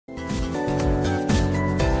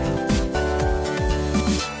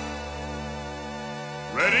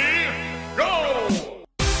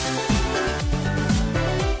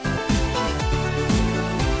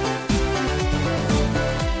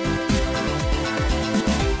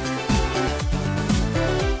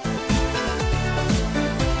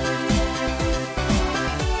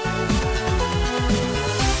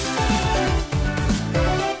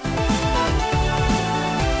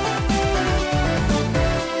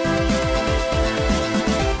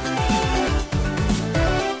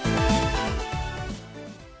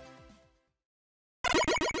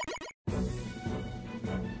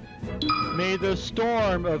the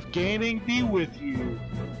storm of gaming be with you.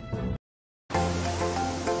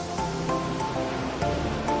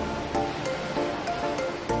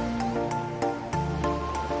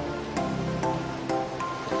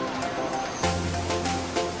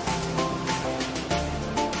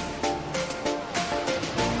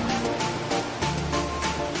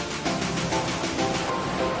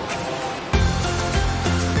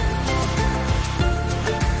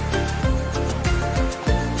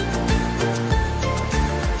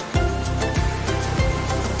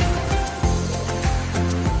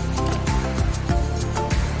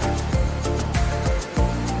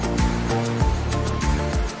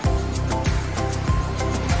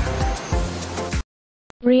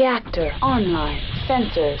 Reactor online.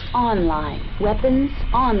 Sensors online. Weapons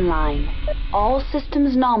online. All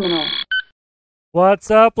systems nominal.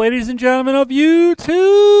 What's up, ladies and gentlemen of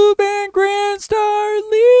YouTube and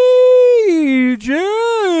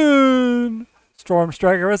GrandStarLegion?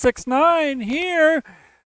 Stormstriker 69 here,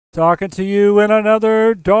 talking to you in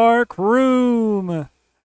another dark room.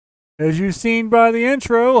 As you've seen by the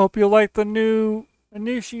intro, hope you like the new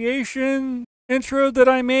initiation intro that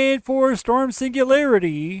I made for Storm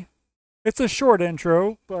Singularity. It's a short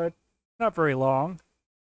intro, but not very long.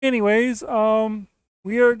 Anyways,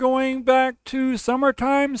 we are going back to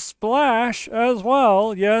Summertime Splash as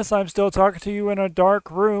well. Yes, I'm still talking to you in a dark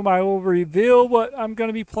room. I will reveal what I'm going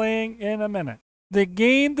to be playing in a minute. The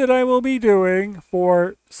game that I will be doing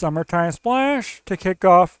for Summertime Splash to kick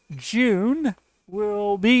off June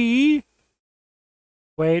will be,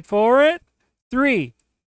 wait for it, 3,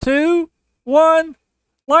 2, 1,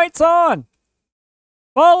 lights on!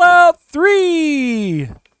 Fallout 3!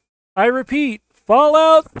 I repeat,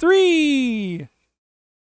 Fallout 3!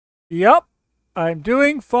 Yup, I'm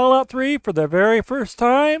doing Fallout 3 for the very first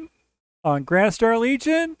time on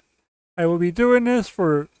GrandStarLegion. I will be doing this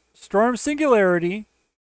for Storm Singularity,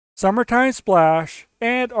 Summertime Splash,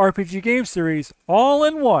 and RPG Game Series all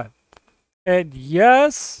in one. And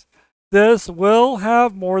yes, this will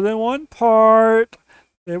have more than one part.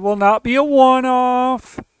 It will not be a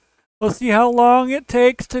one-off. We'll see how long it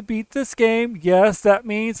takes to beat this game. Yes, that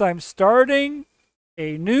means I'm starting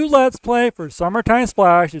a new Let's Play for Summertime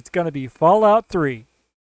Splash. It's going to be Fallout 3.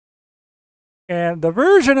 And the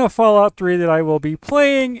version of Fallout 3 that I will be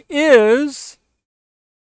playing is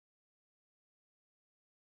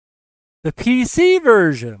the PC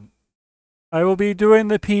version. I will be doing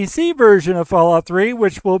the PC version of Fallout 3,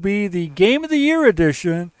 which will be the Game of the Year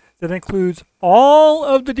edition that includes all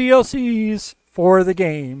of the DLCs for the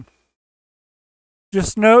game.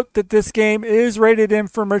 Just note that this game is rated M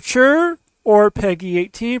for mature or PEGI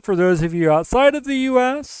 18 for those of you outside of the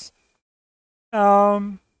US.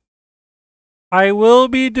 I will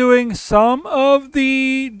be doing some of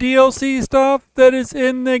the DLC stuff that is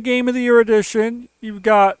in the Game of the Year edition. You've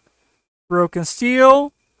got Broken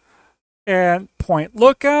Steel and Point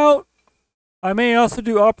Lookout. I may also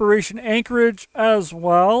do Operation Anchorage as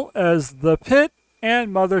well as the Pitt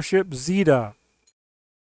and Mothership Zeta.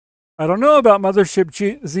 I don't know about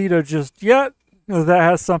Mothership Zeta just yet, because that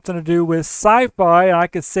has something to do with sci-fi, and I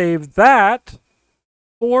could save that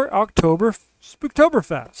for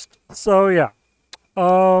Spooktoberfest. So yeah.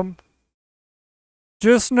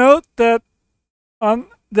 Just note that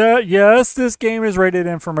yes, this game is rated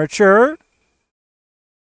M for mature.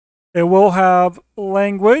 It will have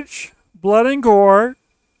language, blood and gore,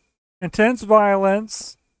 intense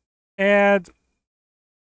violence, and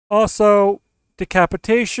also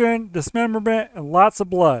decapitation, dismemberment, and lots of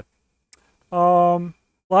blood.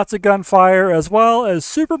 Lots of gunfire, as well as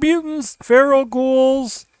super mutants, feral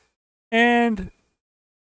ghouls, and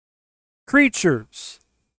creatures.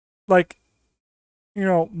 Like, you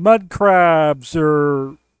know, mud crabs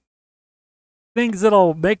or things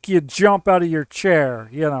that'll make you jump out of your chair,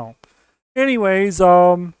 you know. Anyways,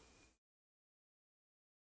 the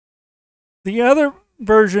other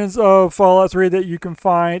versions of Fallout 3 that you can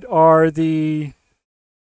find are the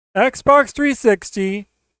Xbox 360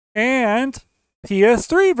 and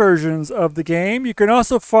PS3 versions of the game. You can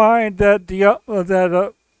also find that I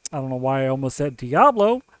don't know why I almost said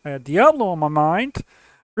Diablo. I had Diablo on my mind.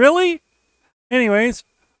 Really? Anyways,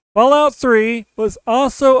 Fallout 3 was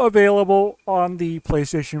also available on the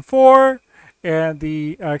PlayStation 4 and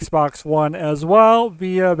the Xbox One as well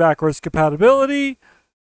via backwards compatibility.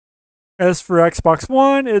 As for Xbox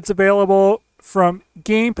One, it's available from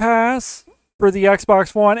Game Pass for the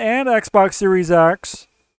Xbox One and Xbox Series X.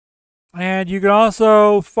 And you can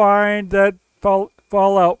also find that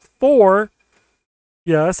Fallout 4,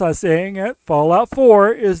 yes, I'm saying it, Fallout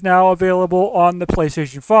 4 is now available on the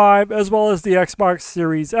PlayStation 5 as well as the Xbox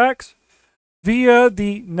Series X via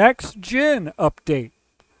the Next Gen update.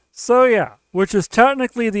 So yeah, which is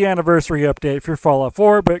technically the anniversary update for Fallout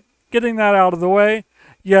 4, but getting that out of the way,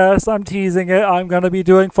 yes, I'm teasing it. I'm going to be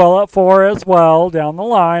doing Fallout 4 as well down the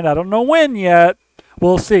line. I don't know when yet.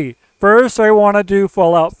 We'll see. First, I want to do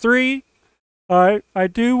Fallout 3. I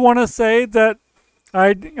do want to say that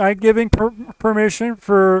I'm giving permission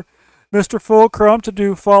for Mr. Fulcrum to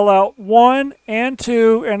do Fallout 1 and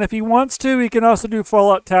 2, and if he wants to, he can also do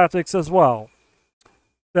Fallout Tactics as well.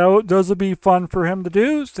 Those would be fun for him to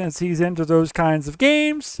do since he's into those kinds of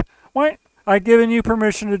games. Why? I've given you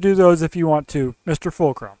permission to do those if you want to, Mr.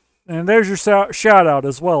 Fulcrum. And there's your shout out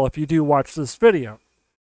as well if you do watch this video.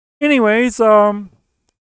 Anyways, I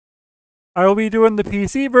will be doing the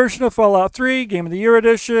PC version of Fallout 3, Game of the Year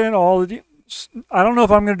Edition, I don't know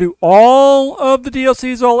if I'm going to do all of the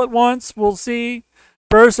DLCs all at once. We'll see.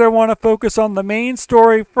 First, I want to focus on the main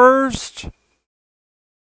story first.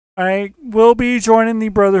 I will be joining the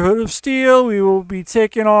Brotherhood of Steel. We will be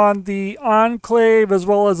taking on the Enclave as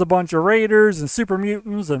well as a bunch of raiders and super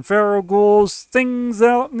mutants and feral ghouls, things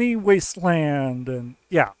out in the wasteland. And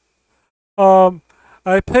yeah.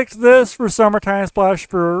 I picked this for Summertime Splash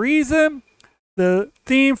for a reason. The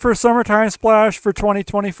theme for Summertime Splash for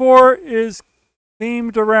 2024 is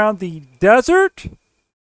themed around the desert,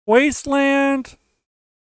 wasteland,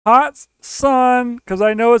 hot sun, because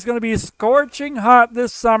I know it's going to be scorching hot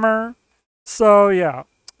this summer. So, yeah.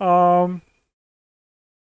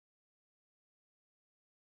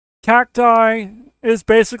 Cacti is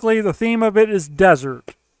basically, the theme of it is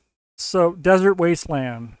desert. So, desert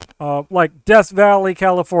wasteland. Like Death Valley,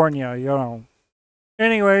 California, you know.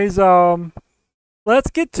 Anyways,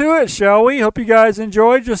 let's get to it, shall we? Hope you guys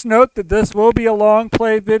enjoyed. Just note that this will be a long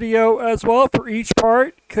play video as well for each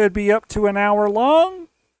part. Could be up to an hour long,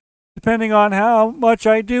 depending on how much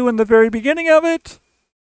I do in the very beginning of it.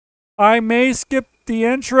 I may skip the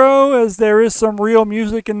intro as there is some real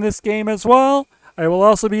music in this game as well. I will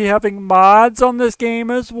also be having mods on this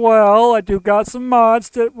game as well. I do got some mods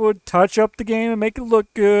that would touch up the game and make it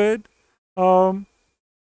look good.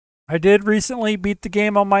 I did recently beat the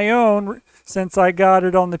game on my own since I got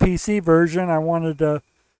it on the PC version. I wanted to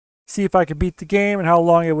see if I could beat the game and how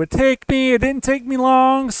long it would take me. It didn't take me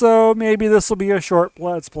long, so maybe this will be a short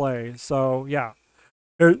Let's Play. So, yeah.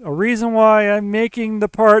 There's a reason why I'm making the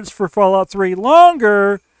parts for Fallout 3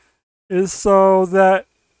 longer is so that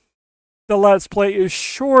the Let's Play is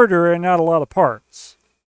shorter and not a lot of parts.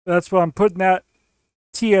 That's why I'm putting that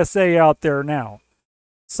TSA out there now.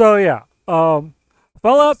 So, yeah.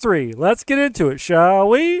 Fallout 3. Let's get into it, shall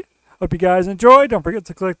we? Hope you guys enjoyed. Don't forget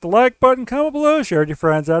to click the like button, comment below, share with your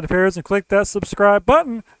friends out of here, and click that subscribe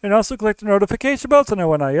button, and also click the notification bell to know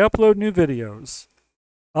when I upload new videos.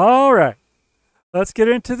 Alright, let's get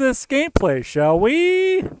into this gameplay, shall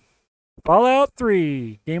we? Fallout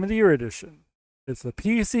 3, Game of the Year Edition. It's the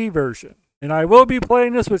PC version, and I will be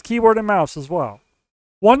playing this with keyboard and mouse as well.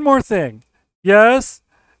 One more thing. Yes,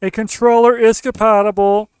 a controller is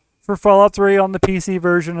compatible for Fallout 3 on the PC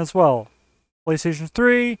version as well. PlayStation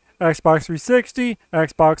 3, Xbox 360,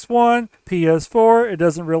 Xbox One, PS4, it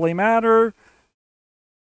doesn't really matter.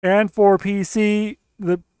 And for PC,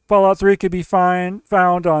 the Fallout 3 could be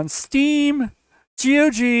found on Steam,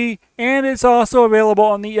 GOG, and it's also available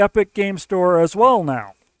on the Epic Game Store as well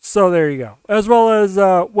now. So there you go. As well as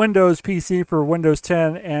Windows PC for Windows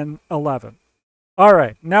 10 and 11.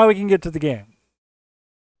 Alright, now we can get to the game.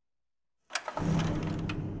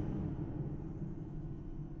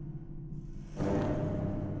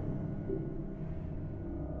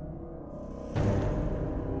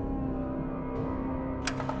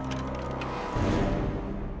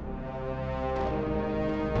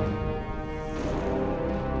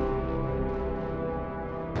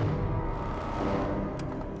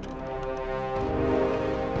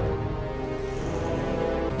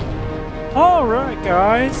 Alright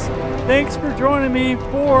guys, thanks for joining me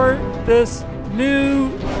for this new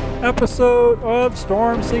episode of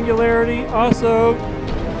Storm Singularity, also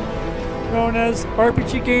known as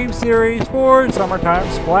RPG Game Series for Summertime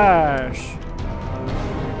Splash.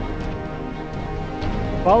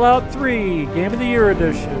 Fallout 3, Game of the Year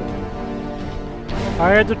Edition. I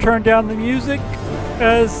had to turn down the music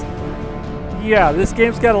as, yeah, this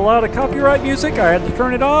game's got a lot of copyright music. I had to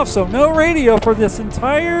turn it off, so no radio for this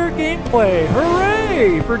entire gameplay.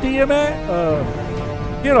 Hooray for DMA.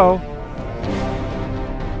 You know,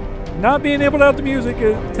 not being able to have the music,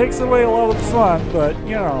 it takes away a lot of the fun, but,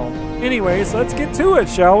 you know. Anyways, let's get to it,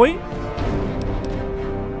 shall we?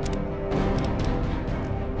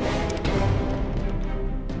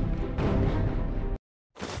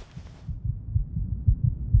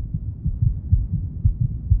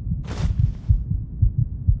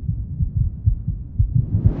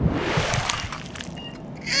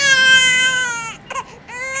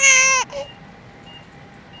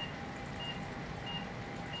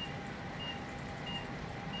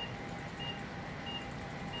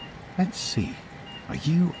 Let's see. Are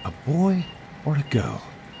you a boy or a girl?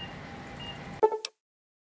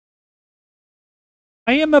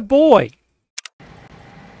 I am a boy.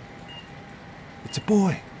 It's a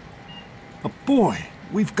boy. A boy.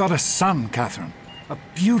 We've got a son, Catherine. A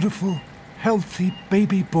beautiful, healthy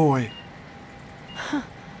baby boy.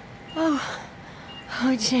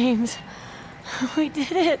 Oh, James. We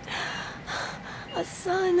did it. A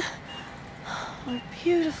son. Our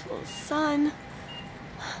beautiful son.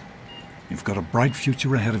 You've got a bright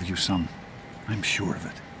future ahead of you, son. I'm sure of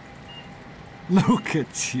it. Look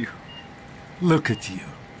at you. Look at you.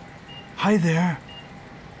 Hi there.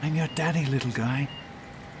 I'm your daddy, little guy.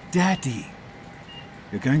 Daddy.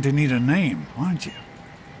 You're going to need a name, aren't you?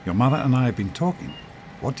 Your mother and I have been talking.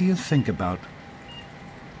 What do you think about...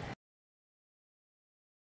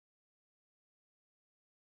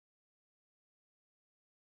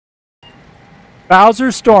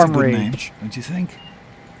 Bowser Storm That's a good name, Rage. don't you think?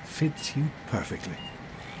 Fits you perfectly.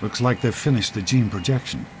 Looks like they've finished the gene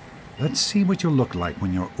projection. Let's see what you'll look like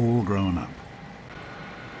when you're all grown up.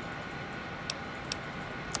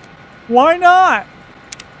 Why not?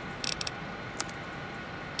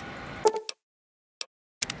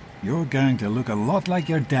 You're going to look a lot like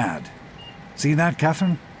your dad. See that,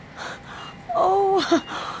 Catherine?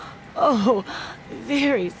 Oh,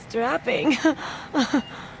 very strapping.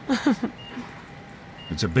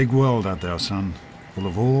 It's a big world out there, son. Full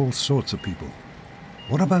of all sorts of people.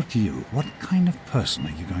 What about you? What kind of person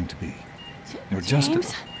are you going to be? You're just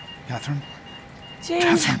James? Catherine?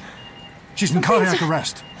 James. Catherine! She's in cardiac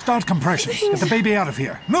arrest. Start compressions. Get the baby out of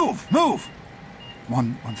here. Move! Move!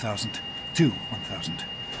 1,000. 1,000.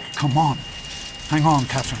 Come on. Hang on,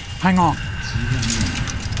 Catherine. Hang on.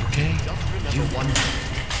 Okay?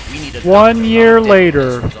 We need a 1 year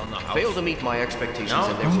later. failed to meet my expectations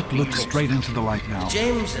and there Don't look straight into the light now.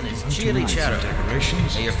 James and his cheery chatter.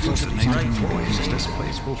 Decorations, May your future be fascinating bright, boys. because this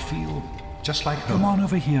place will feel just like home. Come on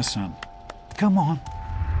over here, son. Come on.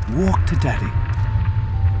 Walk to Daddy.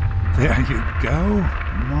 There you go.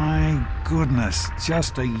 My goodness,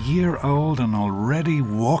 just a year old and already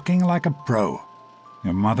walking like a pro.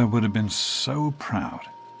 Your mother would have been so proud.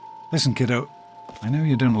 Listen, kiddo, I know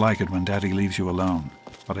you don't like it when Daddy leaves you alone,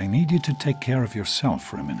 but I need you to take care of yourself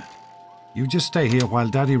for a minute. You just stay here while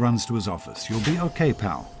Daddy runs to his office. You'll be okay,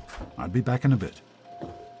 pal. I'll be back in a bit.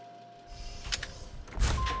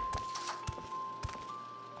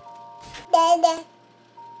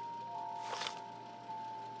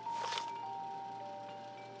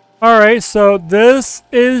 Alright, so this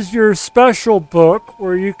is your special book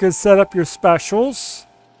where you can set up your specials,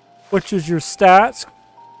 which is your stats.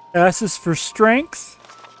 S is for strength.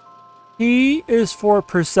 P is for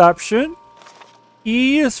perception.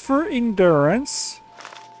 E is for endurance.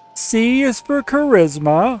 C is for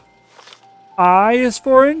charisma. I is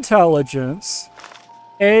for intelligence.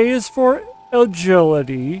 A is for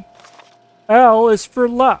agility. L is for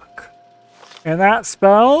luck. And that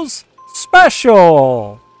spells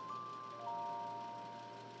special.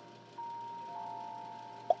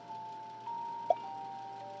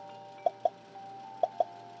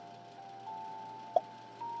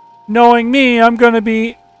 Knowing me, I'm going to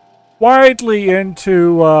be widely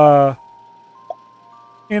into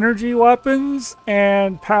energy weapons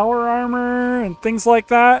and power armor and things like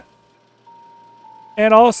that.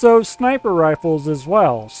 And also sniper rifles as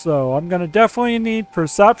well. So I'm going to definitely need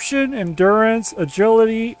perception, endurance,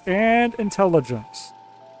 agility, and intelligence.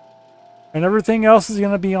 And everything else is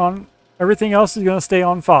going to be on, everything else is going to stay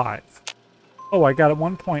on 5. Oh, I got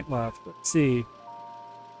 1 point left. Let's see.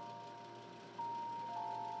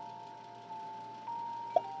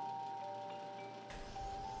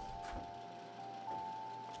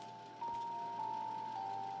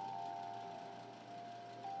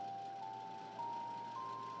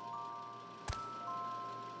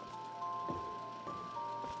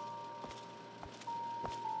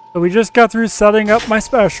 So we just got through setting up my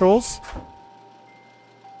specials.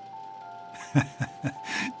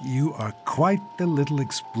 You are quite the little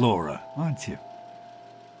explorer, aren't you?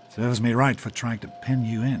 Serves me right for trying to pen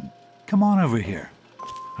you in. Come on over here.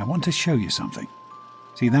 I want to show you something.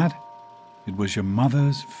 See that? It was your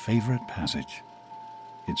mother's favorite passage.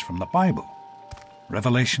 It's from the Bible.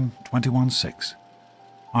 Revelation 21:6.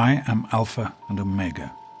 I am Alpha and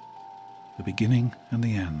Omega, the beginning and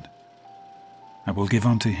the end. I will give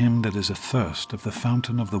unto him that is athirst of the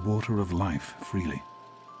fountain of the water of life freely.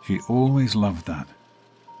 She always loved that.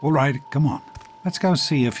 All right, come on. Let's go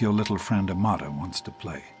see if your little friend Amata wants to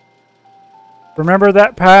play. Remember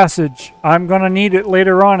that passage. I'm going to need it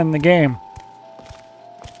later on in the game.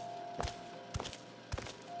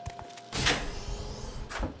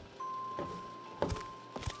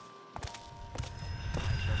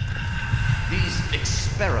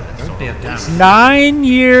 be a damn 9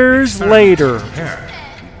 years later.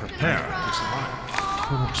 Prepare.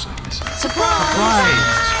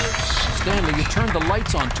 Surprise! Stanley, you turned the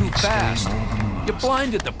lights on too fast. You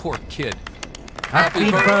blinded the poor kid. Happy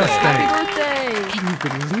birthday. Happy birthday! Can you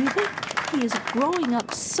believe it? He is growing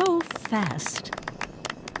up so fast.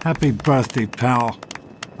 Happy birthday, pal.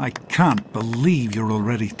 I can't believe you're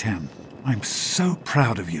already 10. I'm so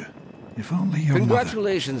proud of you. If only your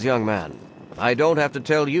Congratulations, young man. I don't have to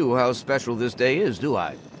tell you how special this day is, do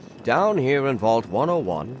I? Down here in Vault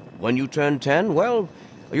 101, when you turn 10, well,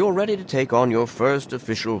 you're ready to take on your first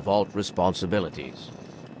official Vault responsibilities.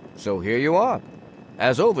 So here you are.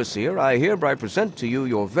 As Overseer, I hereby present to you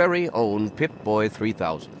your very own Pip-Boy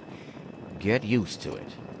 3000. Get used to it.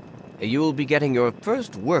 You'll be getting your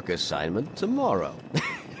first work assignment tomorrow.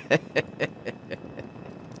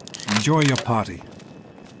 Enjoy your party.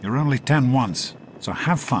 You're only 10 once, so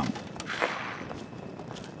have fun.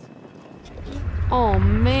 Oh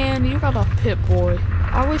man, you got a Pip-Boy.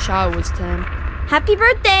 I wish I was 10. Happy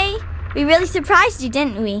birthday! We really surprised you,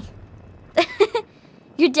 didn't we?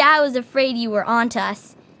 Your dad was afraid you were onto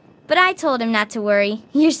us, but I told him not to worry.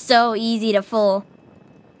 You're so easy to fool.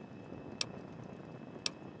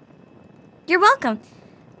 You're welcome.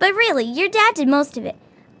 But really, your dad did most of it.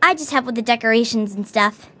 I just helped with the decorations and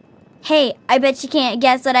stuff. Hey, I bet you can't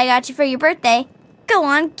guess what I got you for your birthday. Go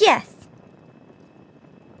on, guess.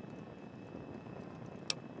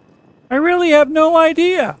 I really have no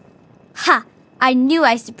idea. Ha! I knew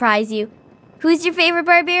I'd surprise you. Who's your favorite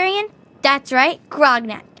barbarian? That's right,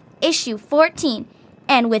 Grognak, issue 14,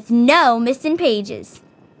 and with no missing pages.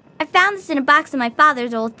 I found this in a box of my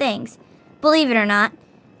father's old things. Believe it or not.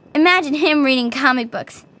 Imagine him reading comic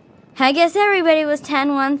books. I guess everybody was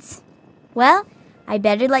 10 once. Well, I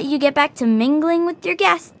better let you get back to mingling with your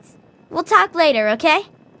guests. We'll talk later, okay?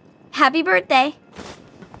 Happy birthday.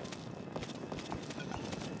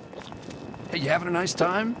 Hey, you having a nice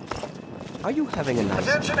time? Are you having a nice...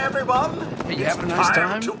 Attention, everyone! Hey, you having a nice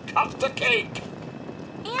time? To cut the cake!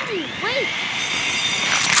 Andy, wait!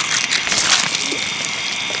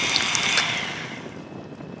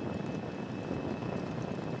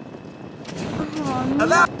 Oh, no.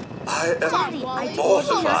 Allow... I Daddy, am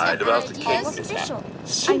mortified about the cake. Official. I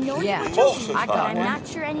Simply know Yeah. you're joking, mortified. but I'm not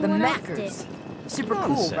sure The anyone else Mackers. did. Super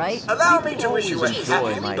Nonsense. cool, right? Allow me to wish you a Always enjoy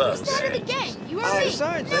happy my birthday. birthday. You are me.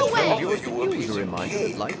 Besides, No that way. friend of yours You will could use piece a of reminder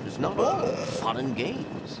cake. that life is not all fun and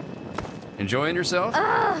games. Enjoying yourself?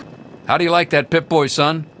 How do you like that Pip-Boy,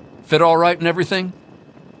 son? Fit all right and everything?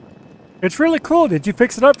 It's really cool. Did you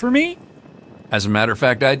fix it up for me? As a matter of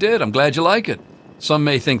fact, I did. I'm glad you like it. Some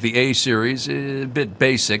may think the A series is a bit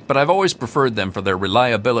basic, but I've always preferred them for their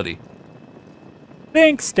reliability.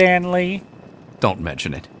 Thanks, Stanley. Don't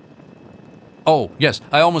mention it. Oh, yes,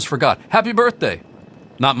 I almost forgot. Happy birthday!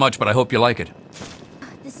 Not much, but I hope you like it.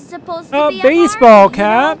 This is supposed to A be a baseball party,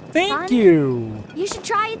 cap. you know? Thank Fun. you. You should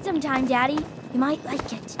try it sometime, Daddy. You might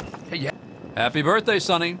like it. Hey, yeah. Happy birthday,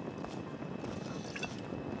 Sonny.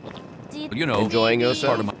 You know, Enjoying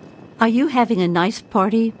yourself? part of my... Are you having a nice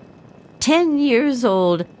party? 10 years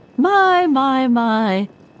old. My.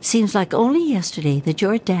 Seems like only yesterday that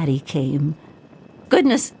your daddy came.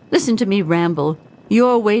 Goodness, listen to me ramble.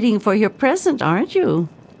 You're waiting for your present, aren't you?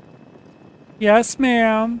 Yes,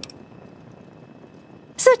 ma'am.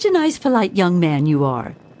 Such a nice, polite young man you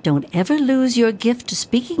are. Don't ever lose your gift to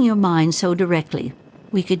speaking your mind so directly.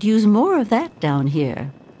 We could use more of that down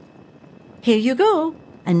here. Here you go.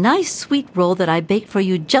 A nice sweet roll that I baked for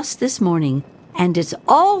you just this morning. And it's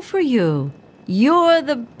all for you. You're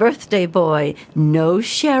the birthday boy. No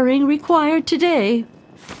sharing required today.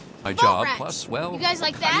 My job, rats. plus, well, You guys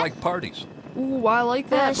like that? I like parties. Ooh, I like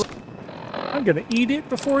that. I'm gonna eat it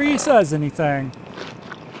before he says anything.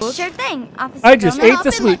 Sure thing, Officer I just Gomez. ate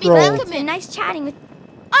the sweet roll. It's been nice chatting with...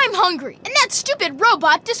 I'm hungry, and that stupid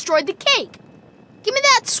robot destroyed the cake. Give me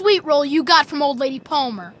that sweet roll you got from old lady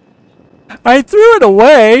Palmer. I threw it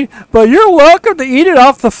away, but you're welcome to eat it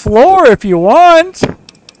off the floor if you want.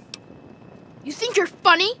 You think you're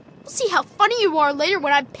funny? We'll see how funny you are later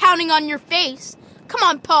when I'm pounding on your face. Come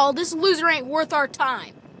on, Paul, this loser ain't worth our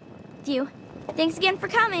time. You. Thanks again for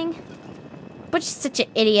coming. Butch is such an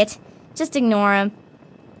idiot. Just ignore him.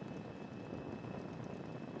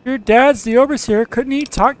 Your dad's the overseer. Couldn't he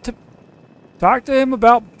talk to him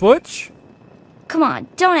about Butch? Come on,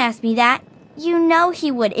 don't ask me that. You know he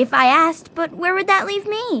would if I asked, but where would that leave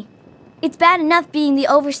me? It's bad enough being the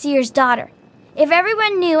overseer's daughter. If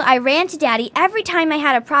everyone knew I ran to Daddy every time I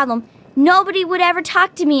had a problem, nobody would ever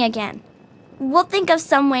talk to me again. We'll think of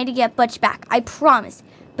some way to get Butch back, I promise.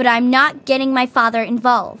 But I'm not getting my father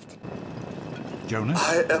involved. Jonas?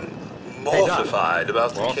 I am mortified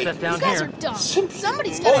about the cake. You guys are dumb.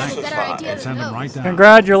 Somebody's got to have a better idea than those. Right down.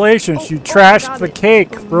 Congratulations, you trashed the cake,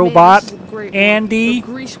 robot. this is a great one. Andy. The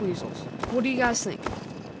grease weasels. What do you guys think?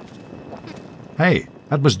 Hey,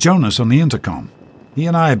 that was Jonas on the intercom. He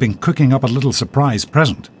and I have been cooking up a little surprise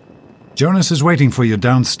present. Jonas is waiting for you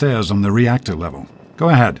downstairs on the reactor level. Go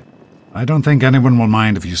ahead. I don't think anyone will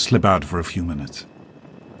mind if you slip out for a few minutes.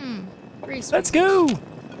 Grease Let's go.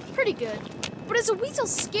 Pretty good. But is a weasel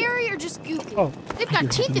scary or just goofy? Oh, They've got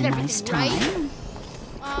teeth and nice everything,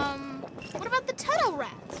 right? What about the tunnel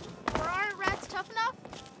rats? Or aren't rats tough enough?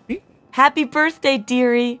 Happy birthday,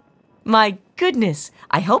 dearie. My goodness,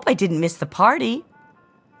 I hope I didn't miss the party.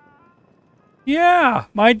 Yeah,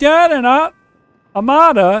 my dad and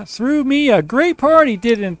Amada threw me a great party,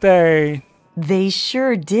 didn't they? They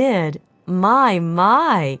sure did.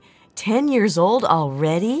 My. 10 years old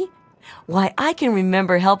already? Why, I can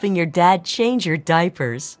remember helping your dad change your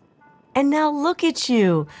diapers. And now look at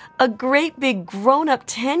you, a great big grown-up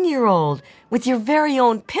 10-year-old with your very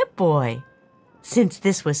own Pip-Boy. Since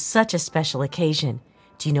this was such a special occasion,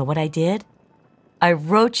 do you know what I did? I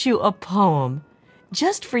wrote you a poem,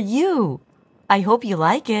 just for you. I hope you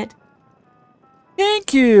like it.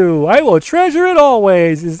 Thank you. I will treasure it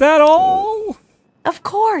always. Is that all? Of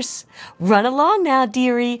course. Run along now,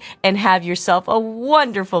 dearie, and have yourself a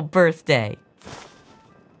wonderful birthday.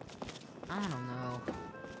 I don't know.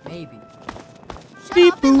 Maybe.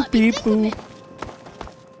 Beep boop, beep boop.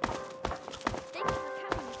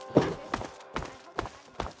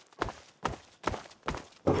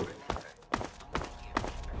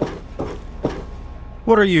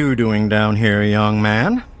 What are you doing down here, young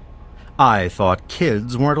man? I thought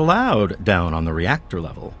kids weren't allowed down on the reactor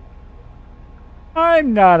level.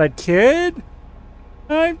 I'm not a kid.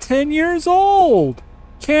 I'm 10 years old.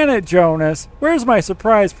 Can it, Jonas? Where's my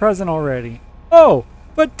surprise present already? Oh,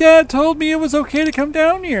 but Dad told me it was okay to come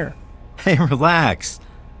down here. Hey, relax.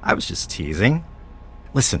 I was just teasing.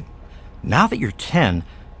 Listen, now that you're 10,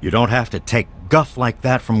 you don't have to take guff like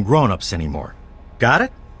that from grown-ups anymore. Got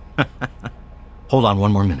it? Hold on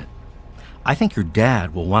one more minute. I think your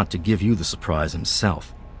dad will want to give you the surprise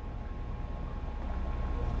himself.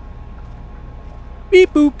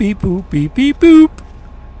 Beep boop, beep boop, beep beep boop.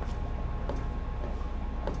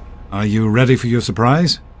 Are you ready for your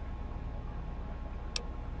surprise?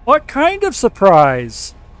 What kind of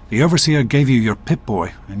surprise? The Overseer gave you your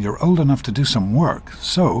Pip-Boy, and you're old enough to do some work,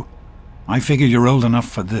 so I figure you're old enough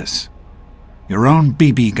for this. Your own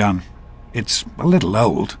BB gun. It's a little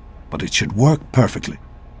old, but it should work perfectly.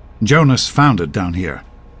 Jonas found it down here.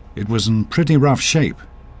 It was in pretty rough shape.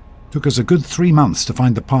 Took us a good 3 months to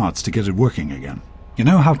find the parts to get it working again. You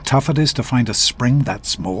know how tough it is to find a spring that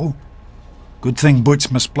small? Good thing Butch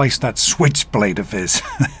misplaced that switchblade of his.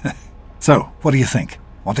 So, what do you think?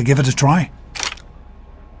 Want to give it a try?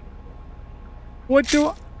 What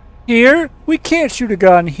do Here? We can't shoot a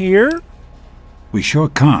gun here. We sure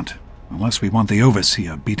can't, unless we want the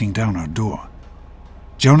Overseer beating down our door.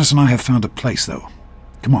 Jonas and I have found a place, though.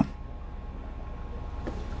 Come on.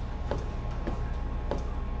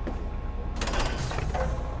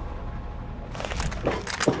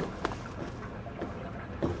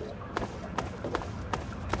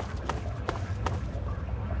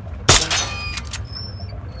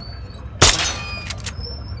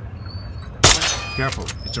 Careful,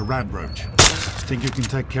 it's a rad roach. Think you can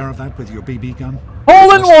take care of that with your BB gun?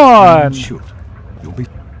 Hole in one! Shoot. You'll be...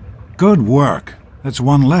 Good work. That's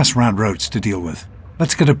one less rad roach to deal with.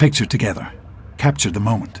 Let's get a picture together. Capture the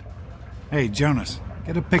moment. Hey, Jonas,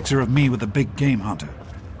 get a picture of me with a big game hunter.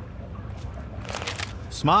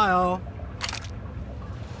 Smile.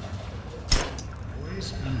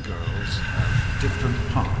 Boys and girls have different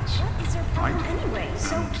parts. What is their problem anyway?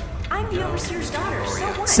 So, I'm the Overseer's daughter, so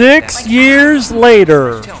what? 6 years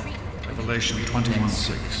later. Revelation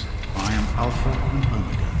 21:6. I am Alpha and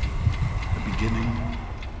Omega, the beginning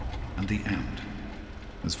and the end.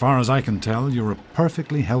 As far as I can tell, you're a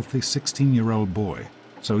perfectly healthy 16-year-old boy.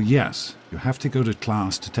 So yes, you have to go to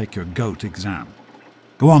class to take your GOT exam.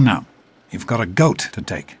 Go on now. You've got a GOT to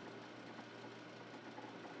take.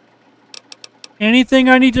 Anything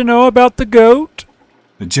I need to know about the goat?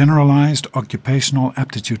 The Generalized Occupational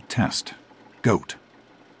Aptitude Test. GOT.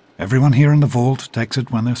 Everyone here in the vault takes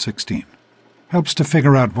it when they're 16. Helps to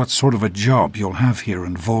figure out what sort of a job you'll have here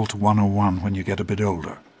in Vault 101 when you get a bit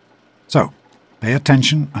older. So, pay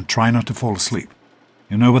attention and try not to fall asleep.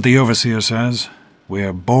 You know what the Overseer says?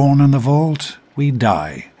 We're born in the vault, we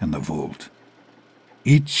die in the vault.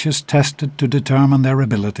 Each is tested to determine their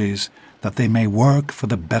abilities, that they may work for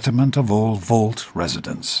the betterment of all vault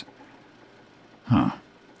residents. Huh.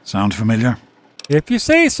 Sound familiar? If you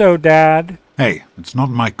say so, Dad. Hey, it's not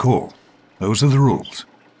my call. Those are the rules.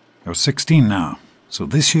 You're 16 now, so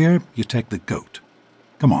this year you take the goat.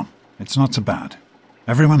 Come on, it's not so bad.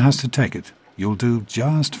 Everyone has to take it. You'll do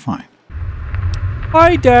just fine.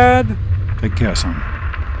 Bye, Dad. Take care, son.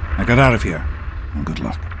 Now get out of here, and good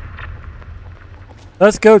luck.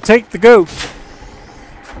 Let's go take the goat.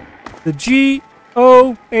 The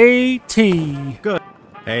GOAT. Good.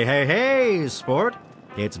 Hey, sport.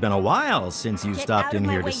 It's been a while since you stopped in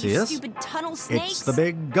here to see us. Stupid tunnel snakes. It's the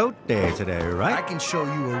big goat day today, right? I can show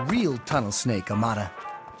you a real tunnel snake, Amata.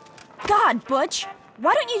 God, Butch,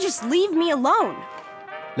 why don't you just leave me alone?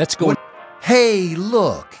 Let's go. Hey,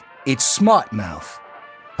 look. It's Smart Mouth.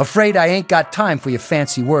 Afraid I ain't got time for your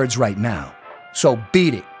fancy words right now. So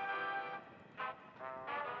beat it.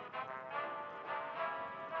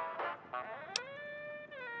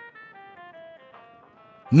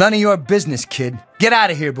 None of your business, kid. Get out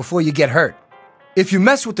of here before you get hurt. If you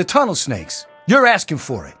mess with the tunnel snakes, you're asking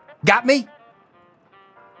for it. Got me?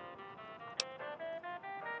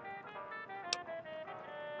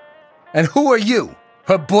 And who are you?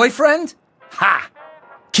 Her boyfriend? Ha!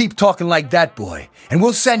 Keep talking like that, boy, and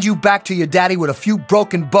we'll send you back to your daddy with a few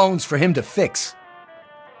broken bones for him to fix.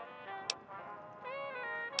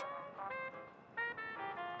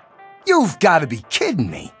 You've got to be kidding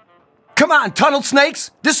me. Come on, tunnel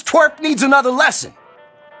snakes! This twerp needs another lesson!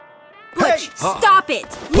 Butch, stop it!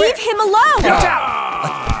 Leave him alone! Get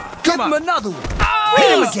down! Give him another one!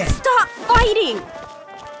 Hit him again! Stop fighting!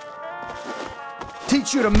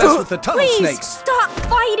 Teach you to mess with the tunnel Please, snakes! Stop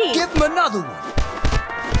fighting! Give him another one!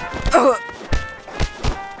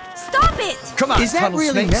 Stop it! Come on, Is that tunnel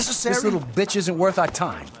really snakes. necessary? This little bitch isn't worth our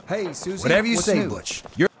time. Hey, Susie. Whatever you what's say, new? Butch.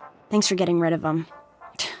 Thanks for getting rid of them.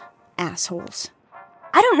 Assholes.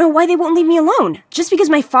 I don't know why they won't leave me alone. Just because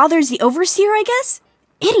my father's the overseer, I guess?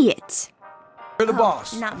 Idiots. You're the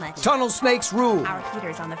boss. Not much. Tunnel snakes rule. Our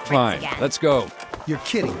heater's on the fritz Fine, again. let's go. You're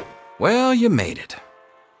kidding. Well, you made it.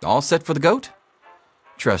 All set for the goat?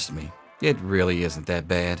 Trust me, it really isn't that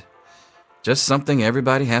bad. Just something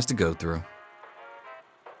everybody has to go through.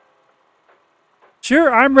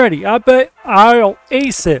 Sure, I'm ready. I bet I'll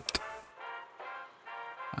ace it.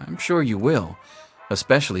 I'm sure you will,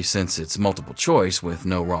 especially since it's multiple choice with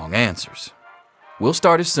no wrong answers. We'll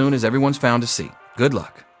start as soon as everyone's found a seat. Good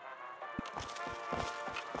luck.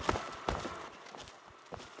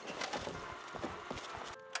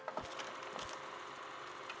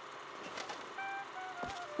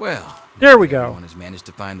 Well, there we go. Everyone has managed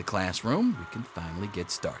to find the classroom. We can finally get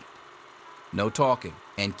started. No talking,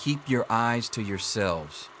 and keep your eyes to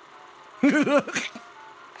yourselves.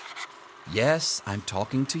 Yes, I'm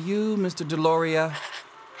talking to you, Mr. Deloria.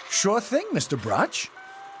 Sure thing, Mr. Brotch.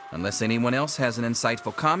 Unless anyone else has an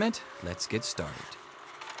insightful comment, let's get started.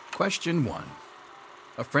 Question 1.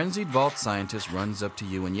 A frenzied vault scientist runs up to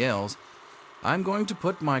you and yells, "I'm going to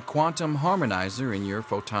put my quantum harmonizer in your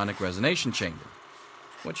photonic resonation chamber."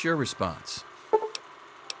 What's your response?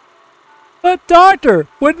 But doctor,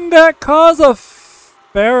 wouldn't that cause a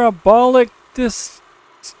parabolic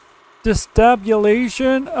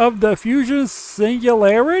destabilization of the fusion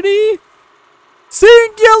singularity?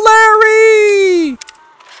 Singularity!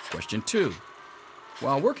 Question 2.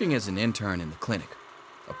 While working as an intern in the clinic,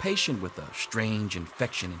 a patient with a strange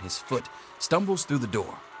infection in his foot stumbles through the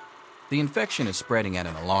door. The infection is spreading at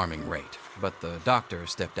an alarming rate, but the doctor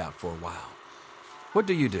stepped out for a while. What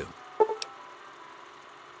do you do?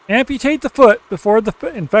 Amputate the foot before the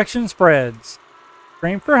infection spreads.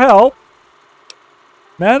 Scream for help.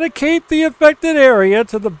 Medicate the affected area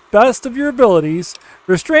to the best of your abilities.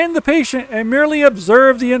 Restrain the patient and merely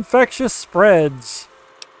observe the infectious spreads.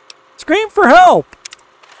 Scream for help.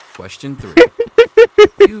 Question 3.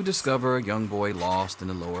 You discover a young boy lost in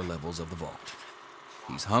the lower levels of the vault.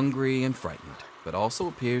 He's hungry and frightened, but also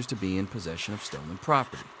appears to be in possession of stolen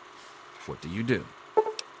property. What do you do?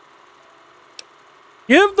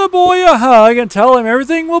 Give the boy a hug and tell him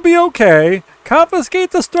everything will be okay.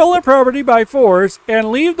 Confiscate the stolen property by force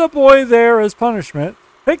and leave the boy there as punishment.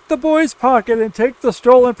 Pick the boy's pocket and take the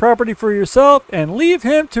stolen property for yourself and leave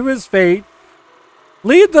him to his fate.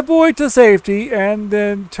 Lead the boy to safety and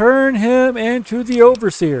then turn him into the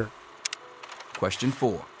overseer. Question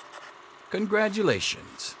 4.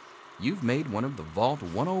 Congratulations. You've made one of the Vault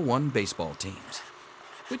 101 baseball teams.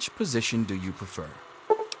 Which position do you prefer?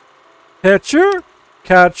 Pitcher,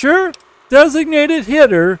 catcher, designated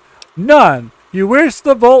hitter, none. You wish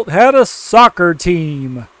the Vault had a soccer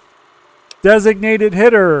team. Designated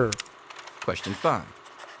hitter. Question 5.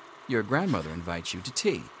 Your grandmother invites you to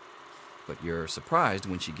tea, but you're surprised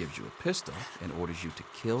when she gives you a pistol and orders you to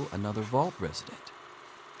kill another Vault resident.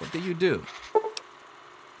 What do you do?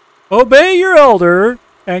 Obey your elder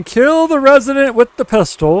and kill the resident with the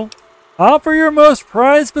pistol. Offer your most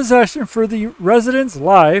prized possession for the resident's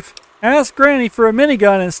life. Ask Granny for a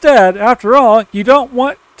minigun instead. After all, you don't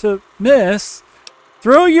want to miss.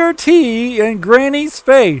 Throw your tea in Granny's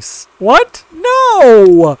face. What?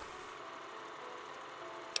 No!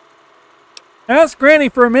 Ask Granny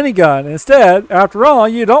for a minigun instead. After all,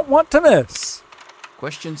 you don't want to miss.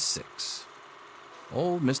 Question 6.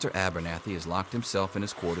 Old Mr. Abernathy has locked himself in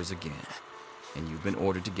his quarters again, and you've been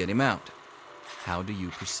ordered to get him out. How do you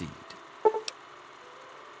proceed?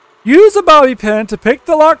 Use a bobby pin to pick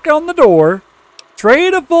the lock on the door.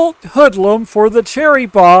 Trade a Volt hoodlum for the cherry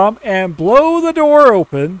bomb and blow the door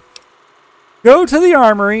open. Go to the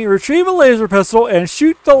armory, retrieve a laser pistol, and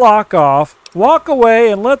shoot the lock off. Walk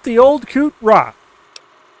away and let the old coot rot.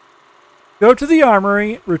 Go to the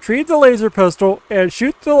armory, retrieve the laser pistol, and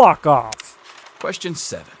shoot the lock off. Question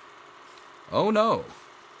 7. Oh no,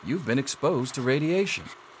 you've been exposed to radiation,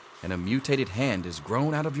 and a mutated hand has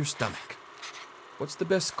grown out of your stomach. What's the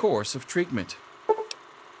best course of treatment?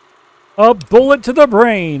 A bullet to the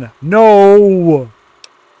brain. No.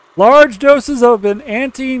 Large doses of an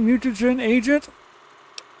anti-mutagen agent.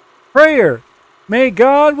 Prayer. May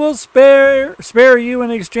God will spare you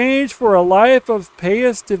in exchange for a life of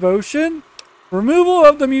pious devotion. Removal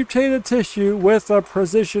of the mutated tissue with a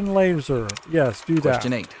precision laser. Yes, do that.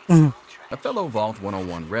 Question 8. A fellow Vault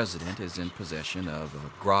 101 resident is in possession of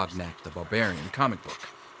a Grognak the Barbarian comic book,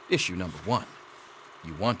 issue number 1.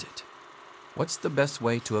 You want it. What's the best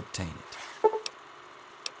way to obtain it?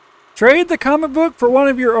 Trade the comic book for one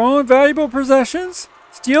of your own valuable possessions.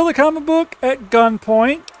 Steal the comic book at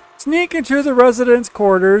gunpoint. Sneak into the resident's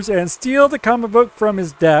quarters and steal the comic book from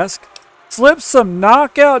his desk. Slip some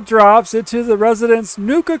knockout drops into the resident's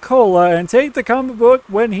Nuka-Cola and take the comic book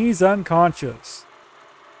when he's unconscious.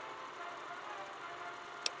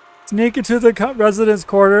 Sneak into the resident's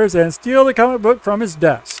quarters and steal the comic book from his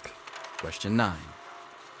desk. Question 9.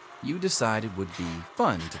 You decide it would be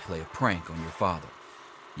fun to play a prank on your father.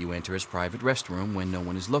 You enter his private restroom when no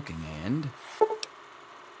one is looking and...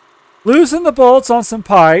 Loosen the bolts on some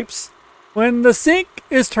pipes. When the sink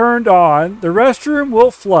is turned on, the restroom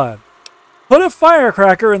will flood. Put a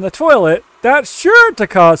firecracker in the toilet. That's sure to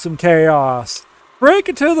cause some chaos. Break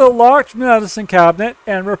into the locked medicine cabinet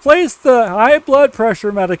and replace the high blood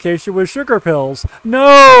pressure medication with sugar pills.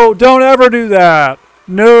 No, don't ever do that.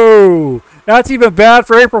 No, that's even bad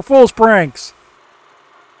for April Fool's pranks.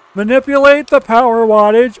 Manipulate the power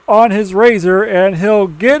wattage on his razor and he'll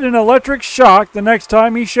get an electric shock the next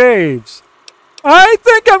time he shaves. I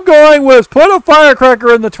think I'm going with put a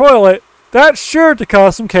firecracker in the toilet. That's sure to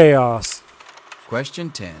cause some chaos. Question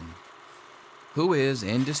 10. Who is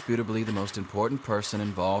indisputably the most important person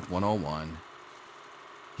in Vault 101?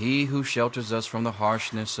 He who shelters us from the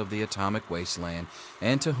harshness of the atomic wasteland,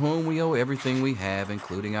 and to whom we owe everything we have,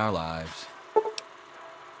 including our lives.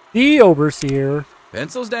 The Overseer.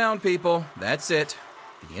 Pencils down, people. That's it.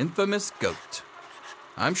 The infamous GOAT.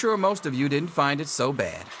 I'm sure most of you didn't find it so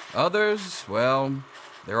bad. Others, well,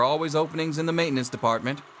 there are always openings in the maintenance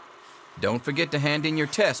department. Don't forget to hand in your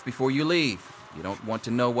test before you leave. You don't want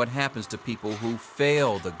to know what happens to people who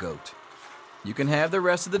fail the GOAT. You can have the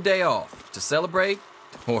rest of the day off to celebrate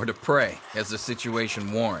or to pray as the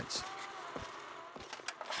situation warrants.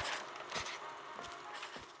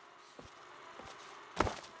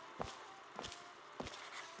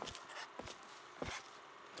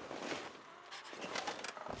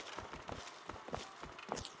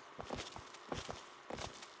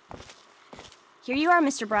 Here you are,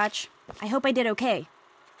 Mr. Broch. I hope I did okay.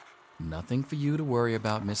 Nothing for you to worry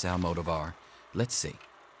about, Miss Almodovar. Let's see.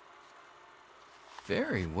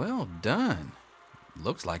 Very well done.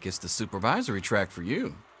 Looks like it's the supervisory track for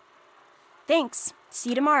you. Thanks. See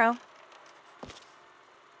you tomorrow.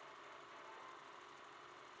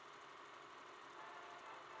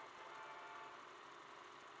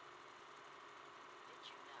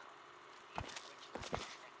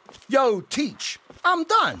 Yo, Teach, I'm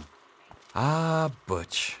done. Ah,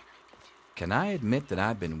 Butch. Can I admit that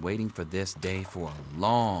I've been waiting for this day for a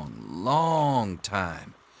long, long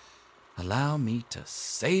time? Allow me to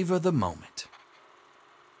savor the moment.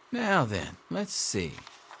 Now then, let's see.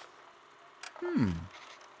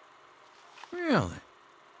 Really?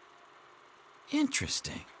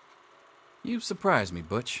 Interesting. You've surprised me,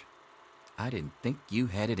 Butch. I didn't think you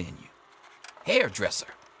had it in you. Hairdresser.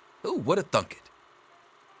 Who would have thunk it?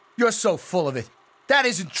 You're so full of it. That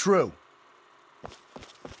isn't true.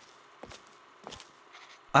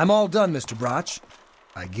 I'm all done, Mr. Broch.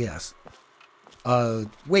 I guess.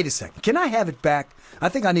 Wait a second. Can I have it back? I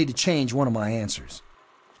think I need to change one of my answers.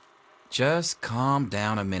 Just calm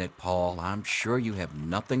down a minute, Paul. I'm sure you have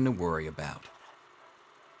nothing to worry about.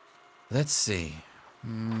 Let's see.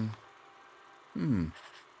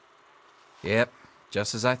 Yep,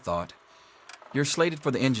 just as I thought. You're slated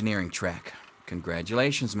for the engineering track.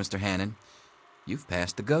 Congratulations, Mr. Hannon. You've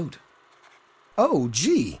passed the GOAT. Oh,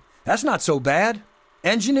 gee, that's not so bad.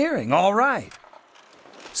 Engineering, all right.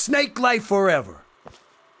 Snake life forever.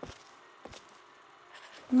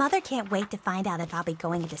 Mother can't wait to find out if I'll be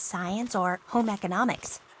going into science or home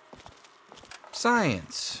economics.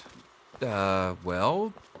 Science.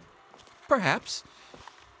 Well, perhaps.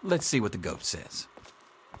 Let's see what the GOAT says.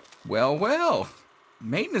 Well, well.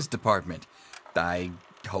 Maintenance department. I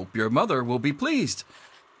hope your mother will be pleased.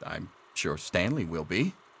 I'm sure Stanley will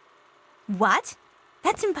be. What?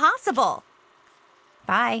 That's impossible.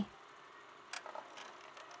 Bye.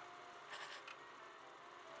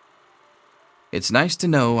 It's nice to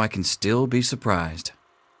know I can still be surprised.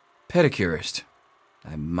 Pedicurist.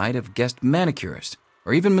 I might have guessed manicurist,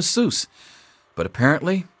 or even masseuse, but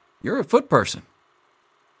apparently you're a foot person.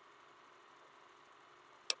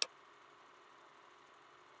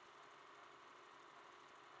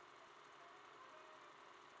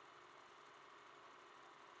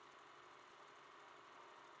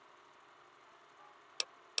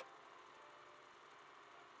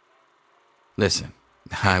 Listen,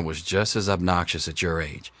 I was just as obnoxious at your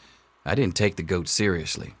age. I didn't take the GOAT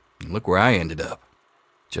seriously, and look where I ended up.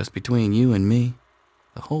 Just between you and me,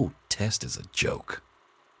 the whole test is a joke.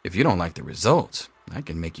 If you don't like the results, I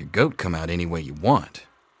can make your GOAT come out any way you want.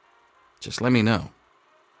 Just let me know.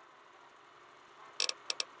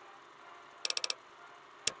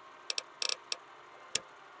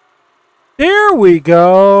 There we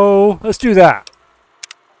go. Let's do that.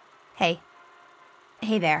 Hey.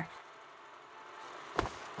 Hey there.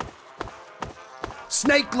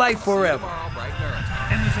 Snake life forever.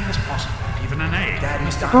 Anything is possible, even an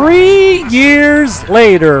A. 3 years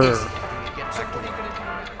later.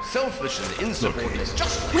 Selfish and insubordinate.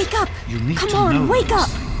 Just Wake up! You need Come to on, know wake these up!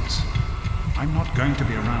 things. I'm not going to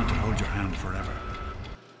be around to hold your hand forever.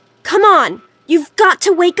 Come on! You've got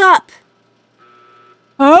to wake up!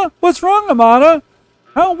 Huh? What's wrong, Amanda?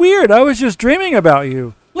 How weird. I was just dreaming about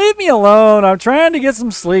you. Leave me alone. I'm trying to get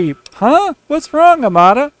some sleep. Huh? What's wrong,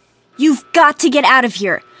 Amanda? You've got to get out of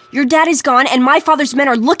here. Your dad is gone and my father's men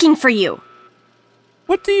are looking for you.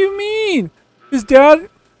 What do you mean?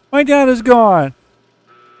 My dad is gone.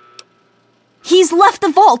 He's left the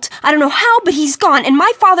vault. I don't know how, but he's gone. And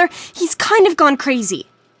my father, he's kind of gone crazy.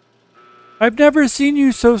 I've never seen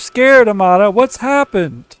you so scared, Amanda. What's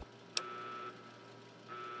happened?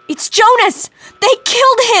 It's Jonas! They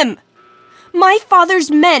killed him! My father's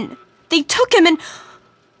men. They took him and...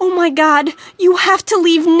 Oh my God, you have to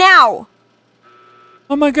leave now!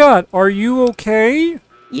 Oh my God, are you okay?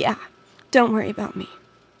 Yeah, don't worry about me.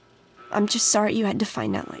 I'm just sorry you had to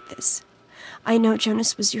find out like this. I know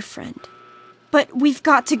Jonas was your friend. But we've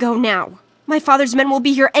got to go now. My father's men will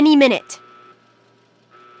be here any minute.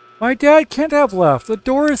 My dad can't have left. The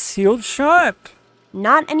door is sealed shut.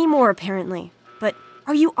 Not anymore, apparently. But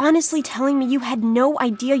are you honestly telling me you had no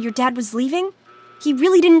idea your dad was leaving? He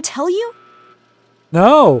really didn't tell you?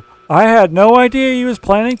 No, I had no idea he was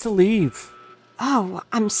planning to leave. Oh,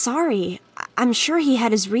 I'm sorry. I'm sure he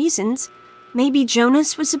had his reasons. Maybe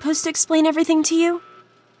Jonas was supposed to explain everything to you?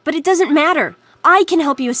 But it doesn't matter. I can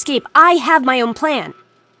help you escape. I have my own plan.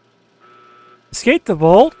 Escape the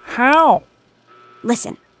vault? How?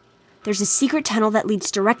 Listen, there's a secret tunnel that leads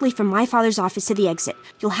directly from my father's office to the exit.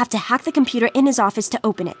 You'll have to hack the computer in his office to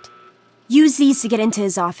open it. Use these to get into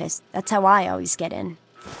his office. That's how I always get in.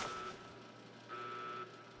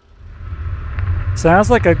 Sounds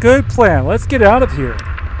like a good plan. Let's get out of here.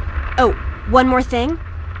 Oh, one more thing.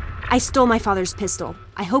 I stole my father's pistol.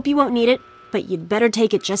 I hope you won't need it, but you'd better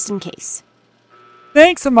take it just in case.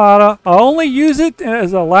 Thanks, Amanda. I'll only use it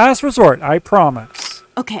as a last resort, I promise.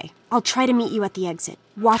 Okay, I'll try to meet you at the exit.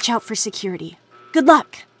 Watch out for security. Good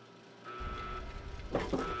luck!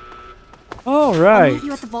 All I'll right. meet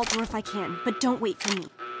you at the vault door if I can, but don't wait for me.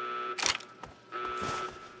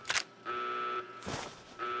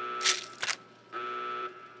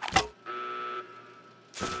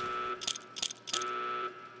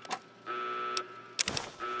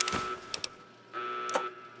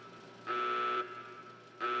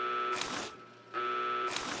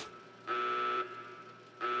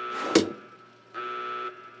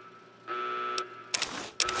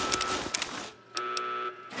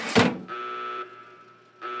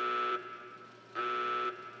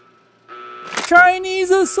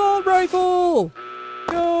 Chinese assault rifle!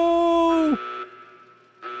 Go!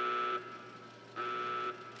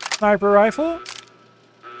 Sniper rifle?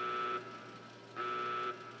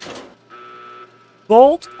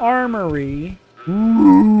 Bolt Armory.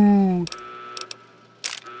 Ooh.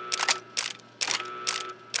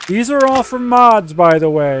 These are all from mods, by the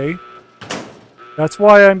way. That's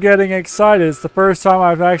why I'm getting excited. It's the first time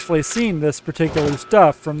I've actually seen this particular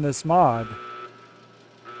stuff from this mod.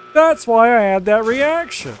 That's why I had that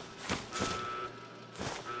reaction.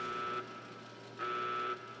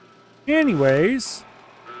 Anyways.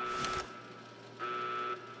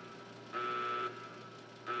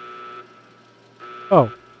 Oh.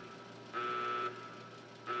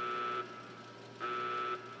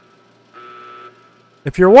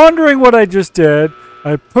 If you're wondering what I just did,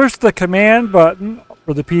 I pushed the command button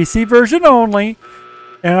for the PC version only,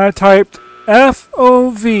 and I typed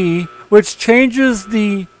FOV, which changes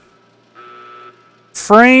the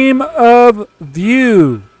frame of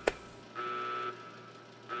view.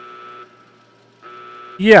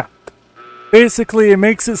 Yeah. Basically, it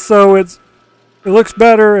makes it so it looks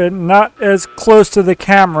better and not as close to the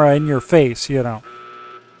camera in your face, you know.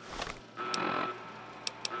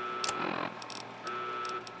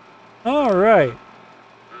 All right.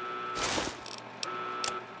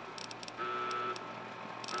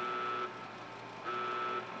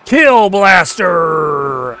 Kill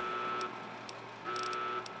Blaster!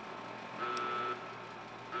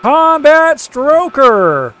 Combat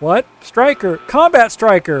Stroker! What? Striker. Combat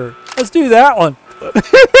Striker. Let's do that one.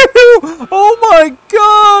 Oh my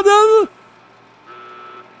god!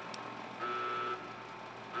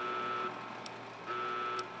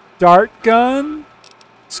 Dart Gun.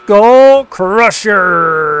 Skull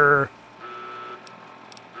Crusher.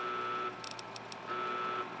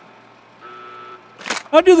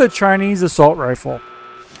 I'll do the Chinese assault rifle.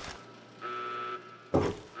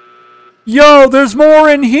 Yo, there's more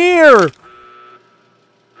in here!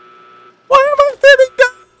 Why am I sitting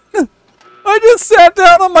down? I just sat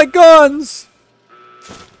down on my guns!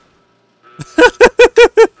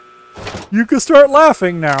 You can start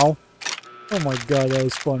laughing now. Oh my god, that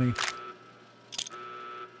was funny.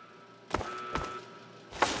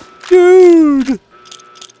 Dude!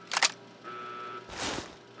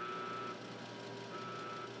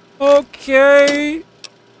 Okay.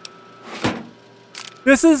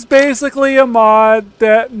 This is basically a mod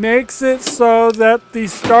that makes it so that the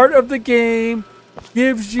start of the game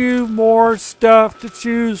gives you more stuff to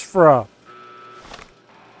choose from.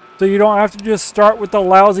 So you don't have to just start with the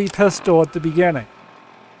lousy pistol at the beginning.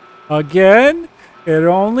 Again, it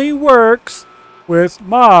only works with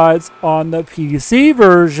mods on the PC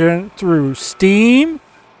version through Steam,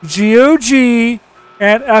 GOG,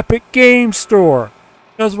 and Epic Game Store,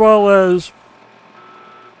 as well as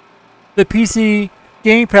the PC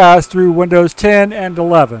Game Pass through Windows 10 and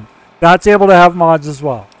 11. That's able to have mods as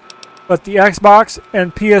well. But the Xbox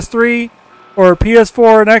and PS3 or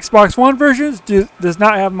PS4 and Xbox One versions does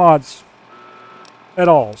not have mods at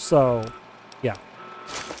all. So, yeah.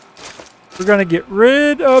 We're going to get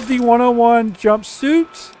rid of the 101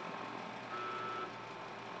 jumpsuit.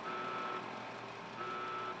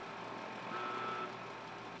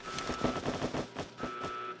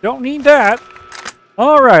 Don't need that.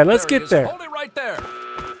 All right, let's get there. Hold it right there.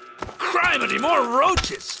 Criminy, more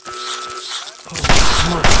roaches. Oh,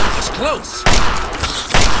 come on, that's close.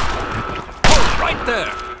 Hold it right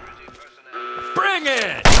there. Bring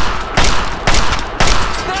it.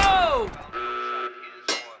 No.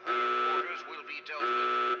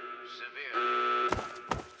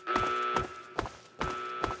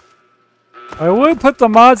 I would put the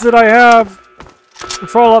mods that I have for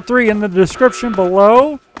Fallout 3 in the description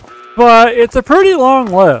below, but it's a pretty long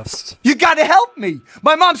list. You gotta help me!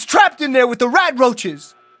 My mom's trapped in there with the rat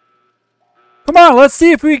roaches! Come on, let's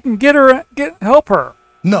see if we can help her.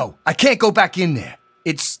 No, I can't go back in there.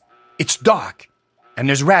 It's dark, and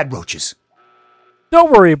there's rat roaches.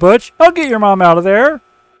 Don't worry, Butch. I'll get your mom out of there.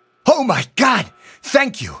 Oh my god!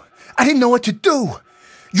 Thank you! I didn't know what to do!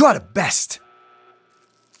 You're the best!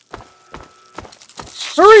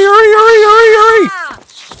 Hurry, hurry, hurry, hurry, hurry!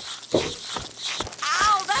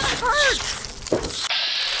 Ow, that hurts!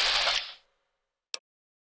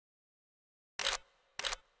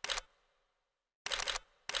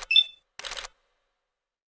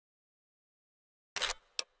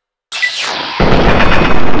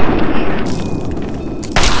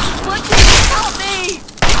 Help me!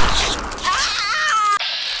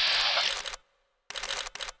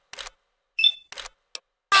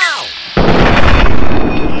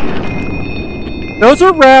 Those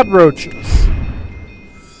are rad roaches.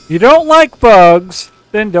 You don't like bugs,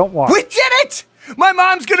 then don't watch. We did it! My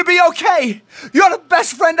mom's gonna be okay! You're the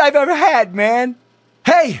best friend I've ever had, man!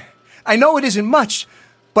 Hey, I know it isn't much,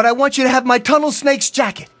 but I want you to have my Tunnel Snake's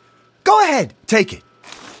jacket. Go ahead, take it.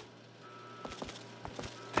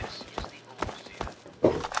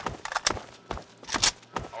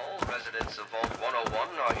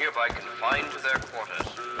 hereby confined to their quarters.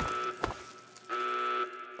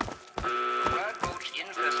 The rat roach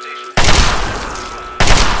infestation.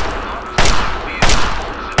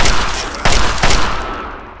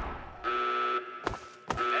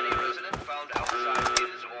 Any resident found outside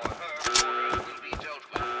his or her quarters will be dealt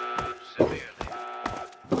with severely.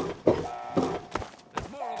 There's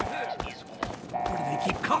more over here. Where do they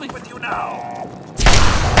keep coming with you now?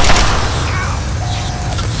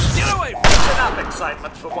 Get away! That's enough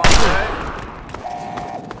excitement for one day.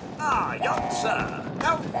 Ah, young sir.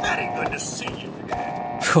 How very good to see you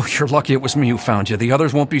again. Oh, you're lucky it was me who found you. The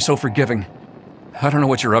others won't be so forgiving. I don't know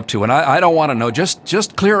what you're up to, and I don't want to know.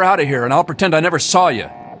 Just clear out of here, and I'll pretend I never saw you.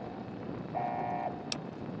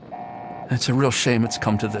 It's a real shame it's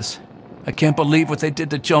come to this. I can't believe what they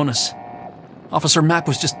did to Jonas. Officer Mack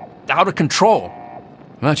was just out of control.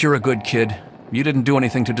 But you're a good kid. You didn't do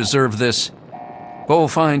anything to deserve this. Go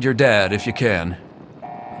find your dad if you can.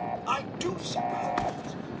 I do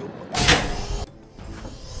suppose.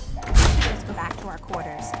 Let's go back to our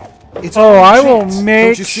quarters. It's Oh, our I chance. will make.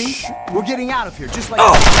 Don't you see? We're getting out of here just like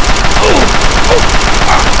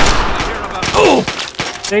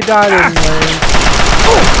They died anyway.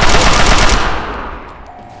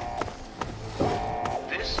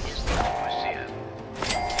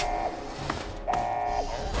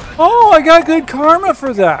 Oh, I got good karma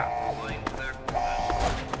for that.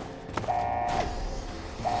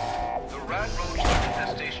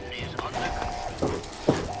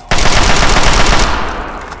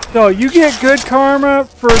 So you get good karma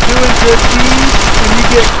for doing good deeds, and you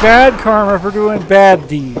get bad karma for doing bad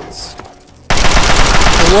deeds.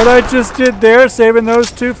 So what I just did there, saving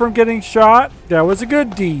those two from getting shot, that was a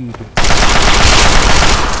good deed.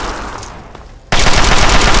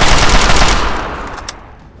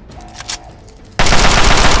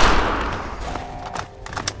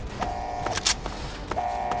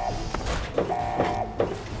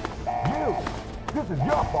 This is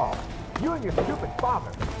your fault. You and your stupid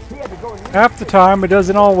father. He had to go and... Half the time it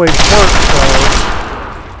doesn't always work though.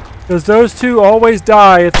 Because those two always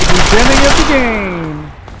die at the beginning of the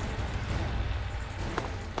game.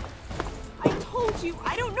 I told you,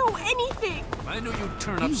 I don't know anything. I knew you'd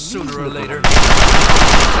turn up sooner or later.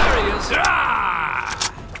 There he is. Ah!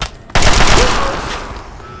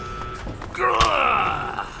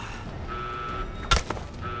 Grrrr!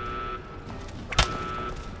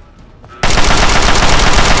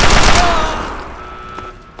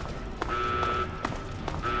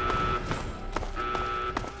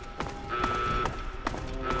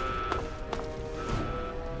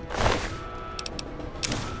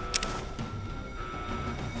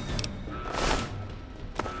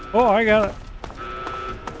 Oh, I got it.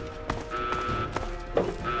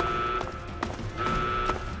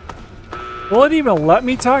 Will it even let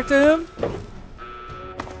me talk to him?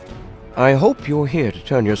 I hope you're here to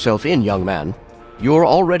turn yourself in, young man. You're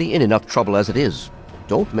already in enough trouble as it is.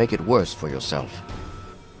 Don't make it worse for yourself.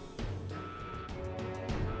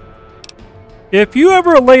 If you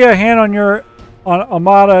ever lay a hand on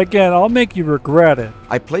Amada again, I'll make you regret it.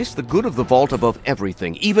 I place the good of the vault above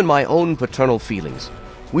everything, even my own paternal feelings.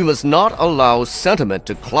 We must not allow sentiment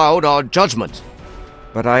to cloud our judgment.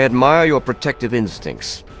 But I admire your protective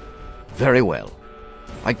instincts. Very well.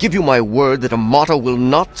 I give you my word that Amata will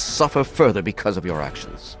not suffer further because of your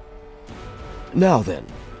actions. Now then,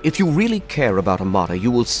 if you really care about Amata,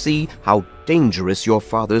 you will see how dangerous your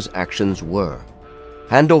father's actions were.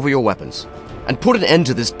 Hand over your weapons, and put an end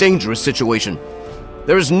to this dangerous situation.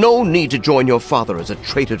 There is no need to join your father as a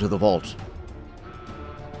traitor to the vault.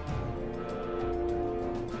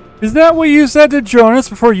 Is that what you said to Jonas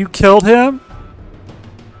before you killed him?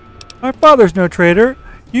 My father's no traitor.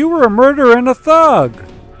 You were a murderer and a thug.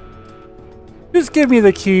 Just give me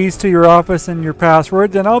the keys to your office and your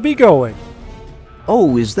password, then I'll be going.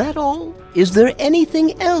 Oh, is that all? Is there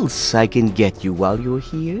anything else I can get you while you're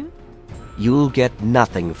here? You'll get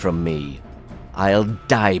nothing from me. I'll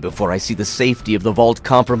die before I see the safety of the vault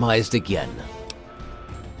compromised again.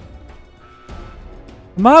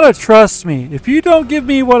 Amata, trust me. If you don't give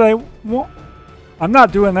me what I want, I'm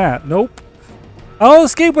not doing that. Nope. I'll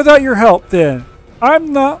escape without your help then.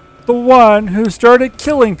 I'm not the one who started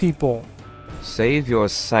killing people. Save your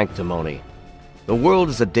sanctimony. The world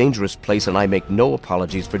is a dangerous place, and I make no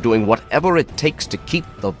apologies for doing whatever it takes to keep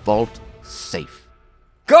the vault safe.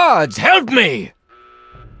 Guards, help me!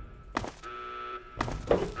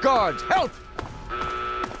 Guards, help!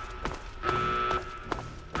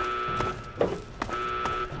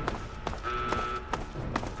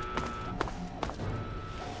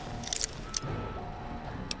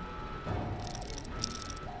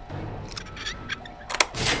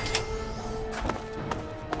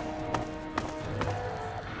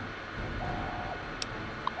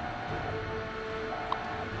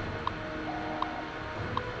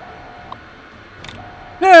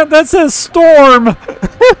 That says storm. Is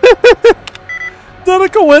that a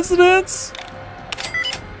coincidence?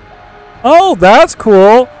 Oh, that's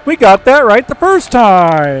cool. We got that right the first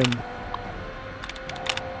time.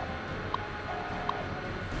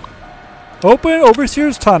 Open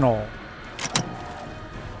Overseer's Tunnel.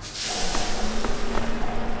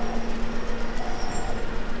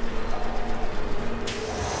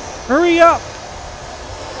 Hurry up.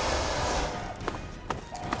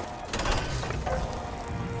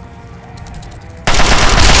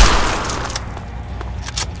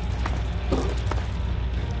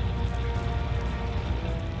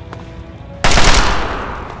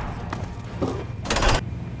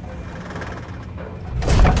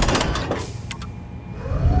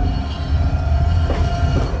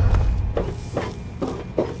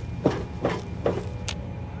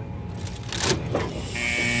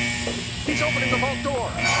 He's opening the vault door.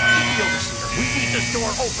 Get the overseer. We need this door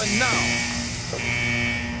open now.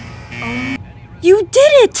 You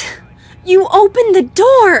did it! You opened the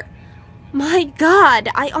door! My God,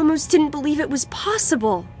 I almost didn't believe it was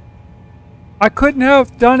possible. I couldn't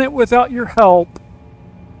have done it without your help.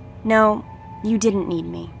 No, you didn't need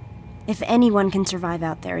me. If anyone can survive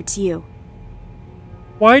out there, it's you.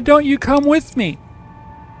 Why don't you come with me?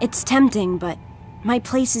 It's tempting, but my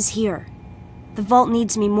place is here. The vault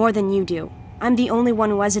needs me more than you do. I'm the only one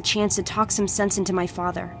who has a chance to talk some sense into my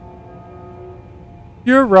father.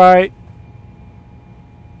 You're right.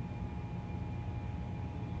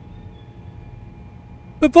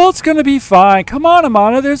 The vault's gonna be fine. Come on,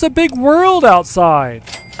 Amana, there's a big world outside.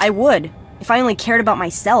 I would, if I only cared about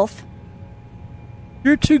myself.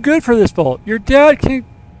 You're too good for this vault. Your dad can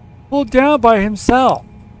pull down by himself.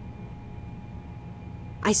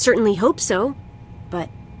 I certainly hope so, but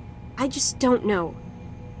I just don't know.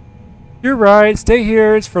 You're right. Stay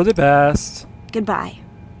here. It's for the best. Goodbye.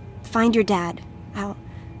 Find your dad.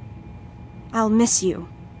 I'll miss you.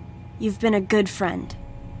 You've been a good friend.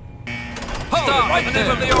 Stop right in the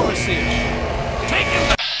name of the overseer. Take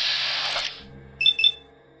him.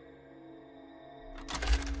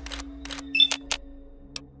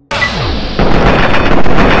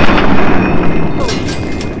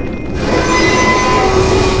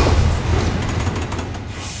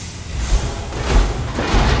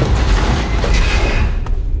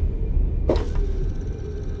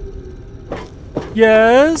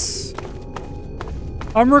 Yes?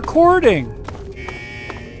 I'm recording.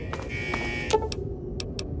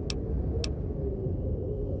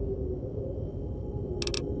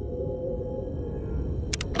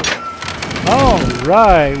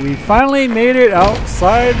 Alright, we finally made it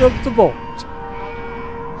outside of the vault.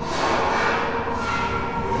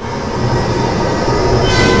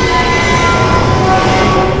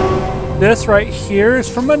 This right here is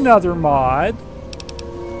from another mod.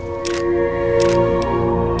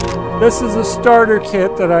 This is a starter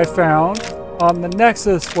kit that I found on the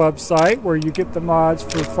Nexus website where you get the mods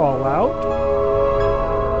for Fallout.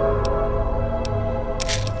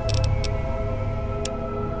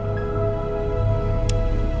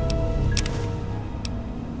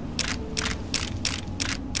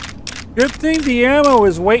 Good thing the ammo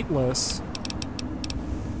is weightless.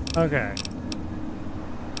 Okay.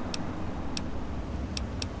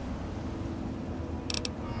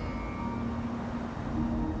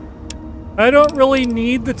 I don't really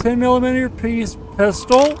need the 10mm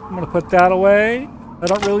pistol. I'm gonna put that away. I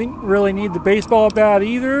don't really need the baseball bat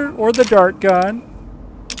either, or the dart gun,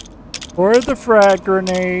 or the frag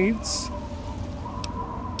grenades.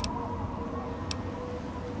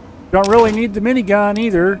 Don't really need the minigun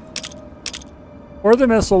either, or the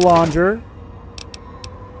missile launcher.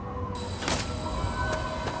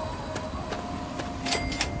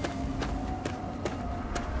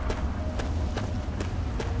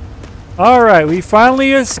 Alright, we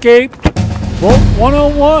finally escaped Vault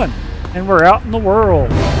 101, and we're out in the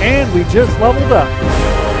world, and we just leveled up.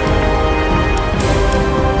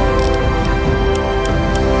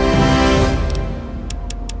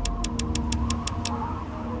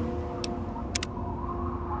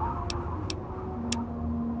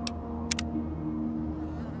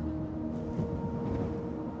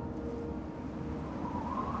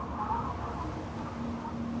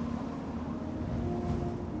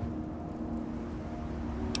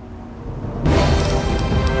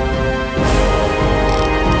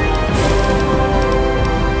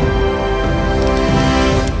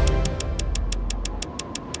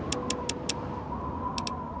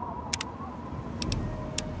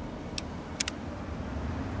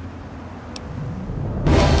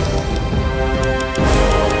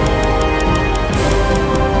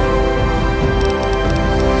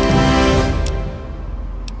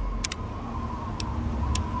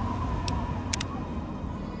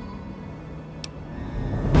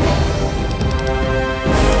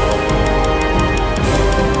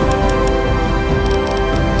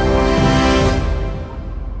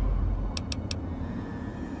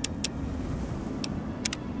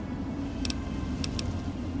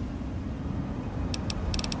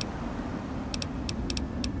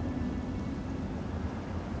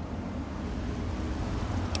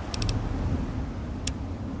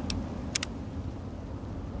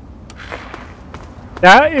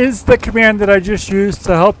 That is the command that I just used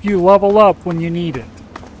to help you level up when you need it.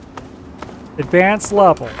 Advanced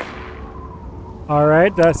level.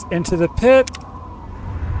 Alright, that's into the pit.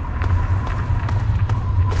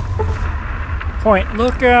 Point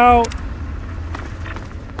lookout.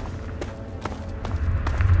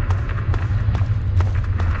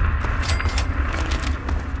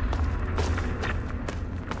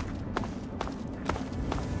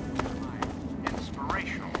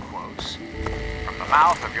 Inspirational quotes from the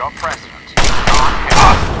mouth of your president.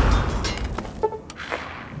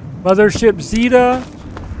 Mothership Zeta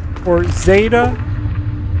or Zeta.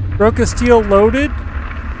 Broken steel loaded.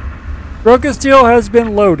 Broken steel has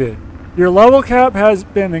been loaded. Your level cap has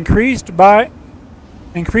been increased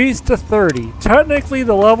to 30. Technically,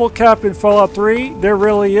 the level cap in Fallout 3, there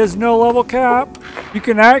really is no level cap. You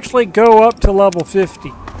can actually go up to level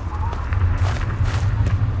 50.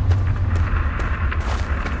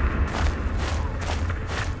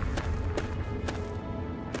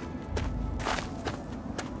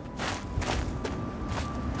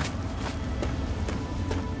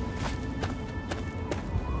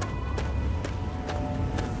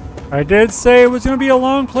 I did say it was going to be a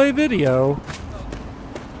long play video.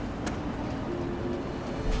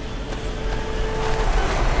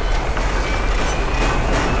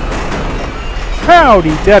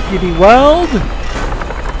 Howdy, Deputy Weld.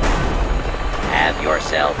 Have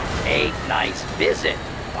yourself a nice visit,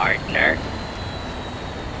 partner.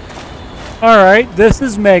 Alright, this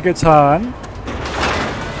is Megaton.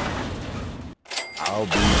 I'll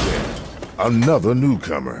be there. Another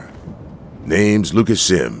newcomer. Name's Lucas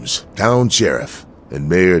Sims, town sheriff, and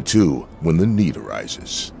mayor too, when the need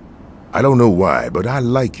arises. I don't know why, but I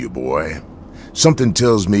like you, boy. Something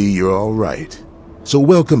tells me you're all right. So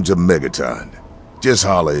welcome to Megaton. Just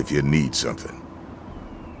holler if you need something.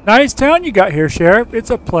 Nice town you got here, Sheriff. It's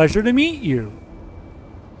a pleasure to meet you.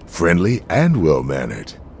 Friendly and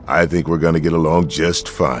well-mannered. I think we're gonna get along just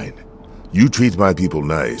fine. You treat my people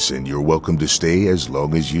nice, and you're welcome to stay as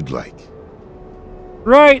long as you'd like.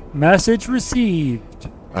 Right, message received.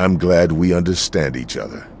 I'm glad we understand each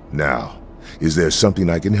other. Now, is there something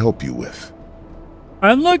I can help you with?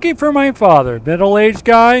 I'm looking for my father. Middle-aged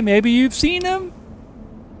guy, maybe you've seen him?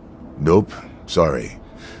 Nope, sorry.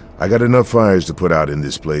 I got enough fires to put out in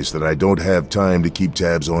this place that I don't have time to keep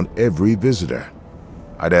tabs on every visitor.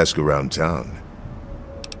 I'd ask around town.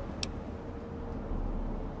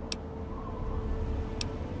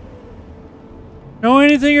 Know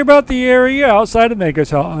anything about the area outside of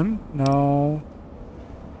Megaton? No.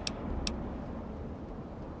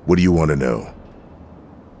 What do you want to know?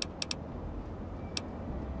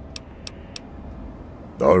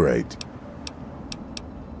 All right.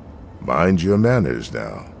 Mind your manners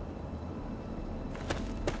now.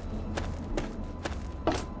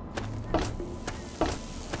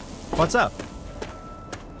 What's up?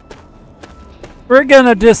 We're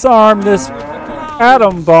gonna disarm this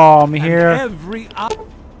atom bomb here.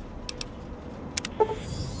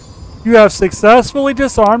 You have successfully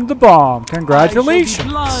disarmed the bomb.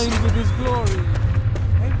 Congratulations.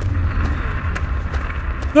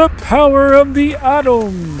 The power of the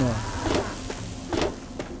atom.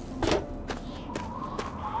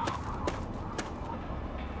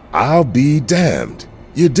 I'll be damned.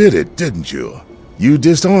 You did it, didn't you? You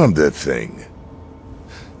disarmed that thing.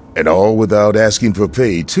 And all without asking for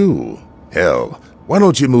pay, too. Hell, why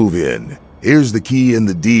don't you move in? Here's the key and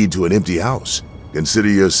the deed to an empty house. Consider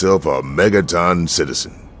yourself a Megaton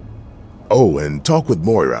citizen. Oh, and talk with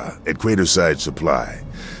Moira at Craterside Supply.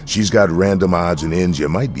 She's got random odds and ends you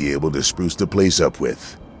might be able to spruce the place up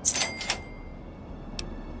with.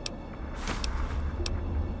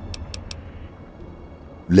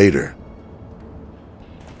 Later.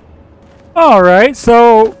 Alright,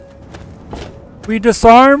 so we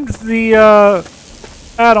disarmed the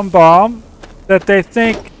atom bomb that they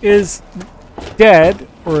think is dead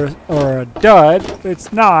or a dud.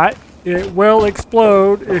 It's not. It will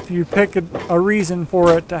explode if you pick a reason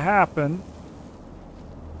for it to happen.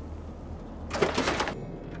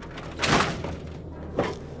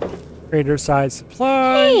 Craterside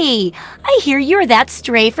Supply. Hey, I hear you're that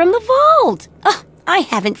stray from the vault. Oh, I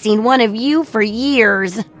haven't seen one of you for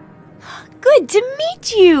years. Good to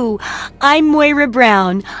meet you. I'm Moira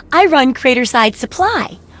Brown. I run Craterside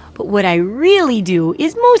Supply. But what I really do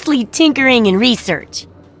is mostly tinkering and research.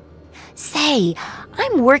 Say,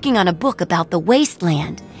 I'm working on a book about the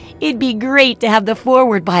Wasteland. It'd be great to have the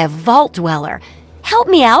foreword by a vault dweller. Help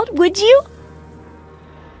me out, would you?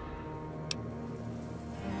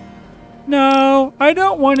 No, I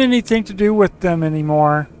don't want anything to do with them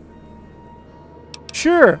anymore.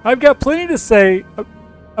 Sure, I've got plenty to say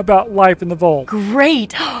about life in the vault.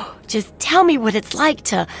 Great! Just tell me what it's like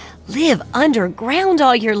to live underground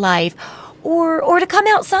all your life, or to come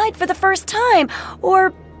outside for the first time, or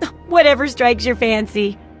whatever strikes your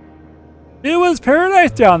fancy. It was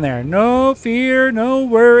paradise down there. No fear, no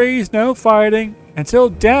worries, no fighting. Until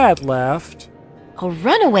Dad left. A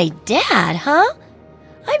runaway dad, huh?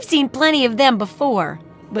 I've seen plenty of them before,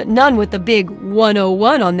 but none with the big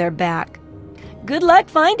 101 on their back. Good luck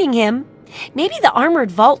finding him. Maybe the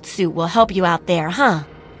armored vault suit will help you out there, huh?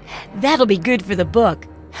 That'll be good for the book.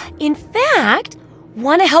 In fact,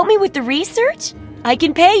 want to help me with the research? I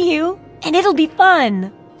can pay you, and it'll be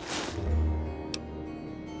fun.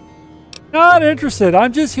 Not interested.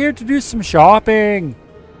 I'm just here to do some shopping.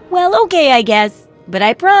 Well, okay, I guess. But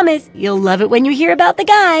I promise you'll love it when you hear about the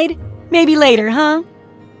guide. Maybe later, huh?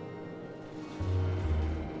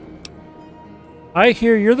 I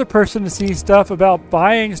hear you're the person to see stuff about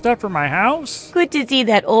buying stuff for my house. Good to see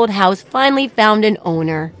that old house finally found an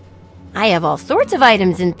owner. I have all sorts of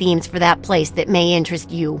items and themes for that place that may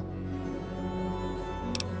interest you.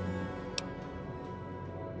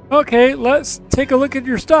 Okay, let's take a look at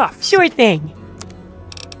your stuff. Sure thing.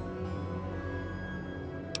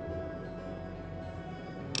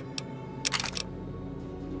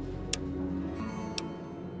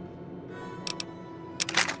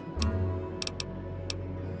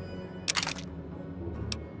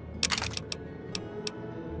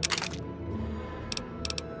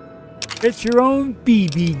 It's your own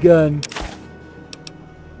BB gun.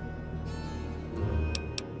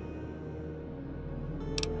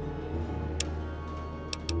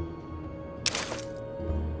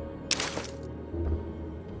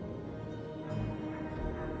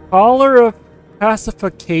 Collar of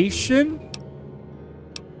pacification?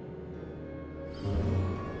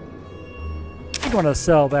 I want to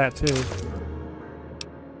sell that too.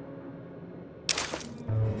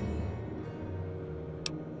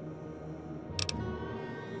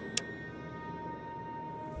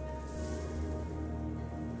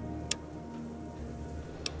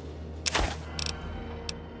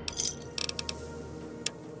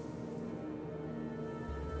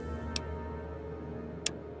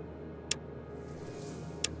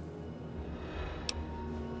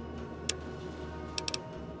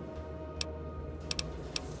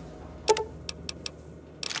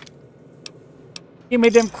 Give me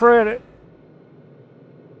them credit.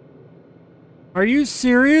 Are you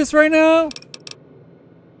serious right now?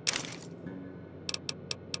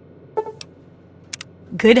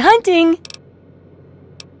 Good hunting.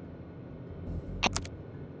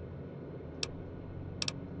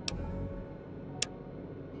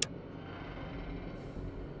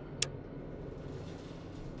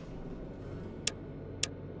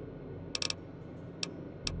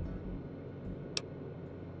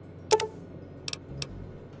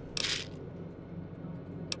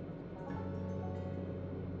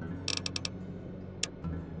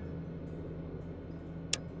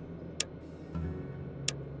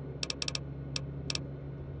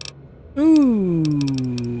 Ooh,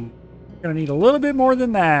 gonna need a little bit more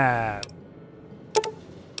than that.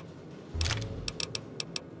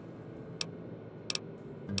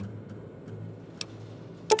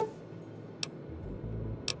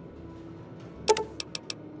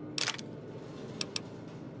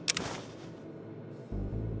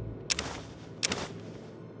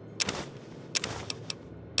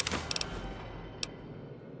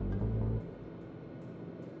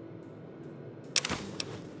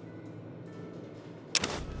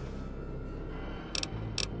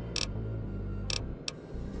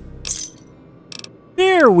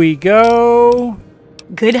 There we go.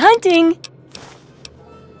 Good hunting.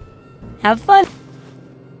 Have fun.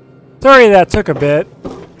 Sorry that took a bit.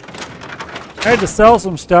 I had to sell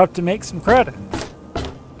some stuff to make some credit.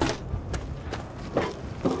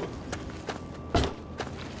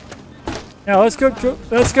 Now let's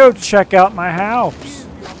go check out my house.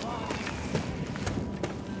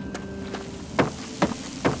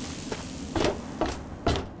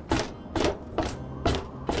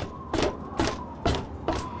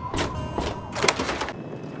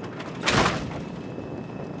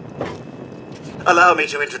 Allow me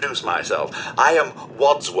to introduce myself. I am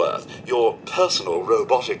Wadsworth, your personal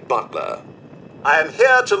robotic butler. I am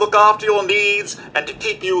here to look after your needs and to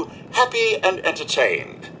keep you happy and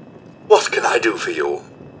entertained. What can I do for you?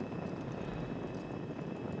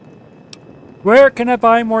 Where can I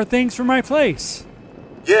buy more things for my place?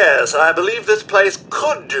 Yes, I believe this place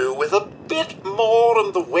could do with a bit more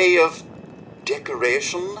in the way of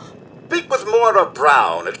decoration. Speak with Moira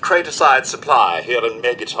Brown at Craterside Supply here in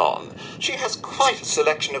Megaton. She has quite a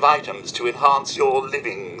selection of items to enhance your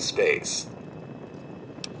living space.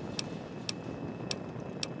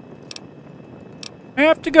 I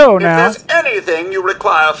have to go now. If there's anything you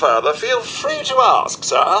require further, feel free to ask,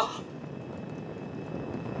 sir.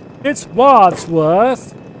 It's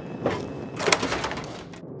Wadsworth.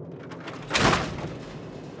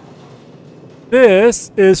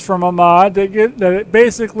 This is from a mod that it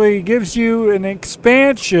basically gives you an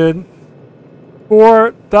expansion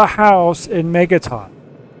for the house in Megaton.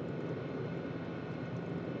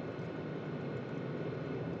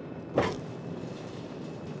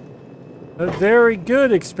 A very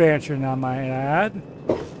good expansion, I might add.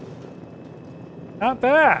 Not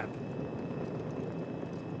bad.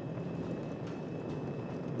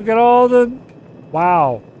 Look at all the...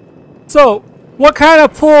 Wow. So, what kind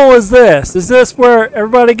of pool is this? Is this where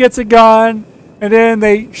everybody gets a gun and then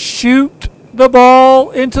they shoot the ball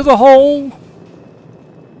into the hole?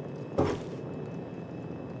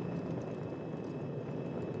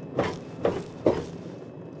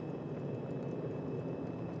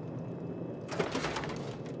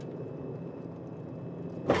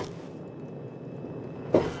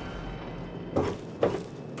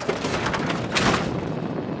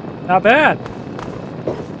 Not bad.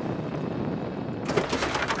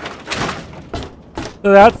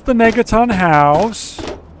 So that's the Megaton house.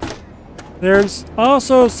 There's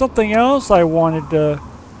also something else I wanted to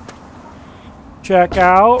check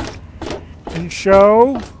out and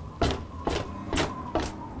show.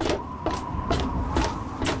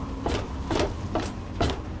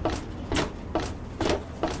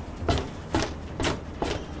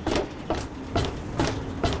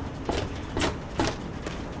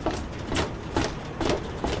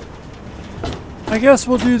 I guess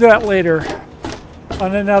we'll do that later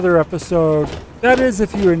on another episode. That is,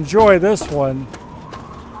 if you enjoy this one.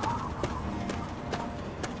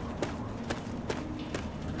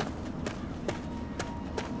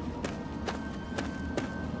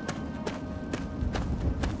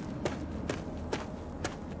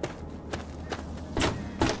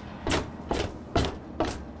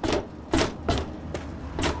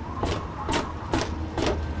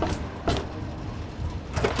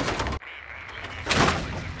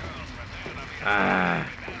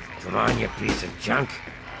 Come on, you piece of junk.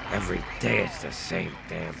 Every day it's the same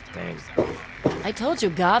damn thing. I told you,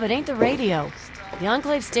 Gob, it ain't the radio. The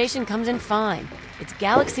Enclave station comes in fine. It's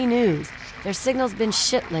Galaxy News. Their signal's been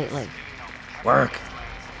shit lately. Work.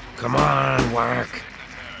 Come on, work.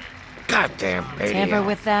 Goddamn radio. Tamper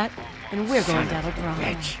with that, and we're going Son down a of a problem.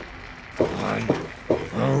 bitch. Why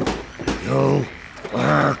won't you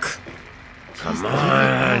work? Come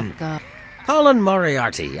on. Colin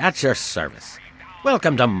Moriarty, at your service.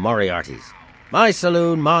 Welcome to Moriarty's. My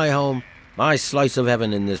saloon, my home, my slice of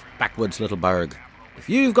heaven in this backwoods little burg. If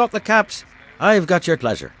you've got the caps, I've got your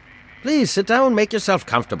pleasure. Please sit down, make yourself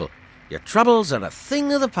comfortable. Your troubles are a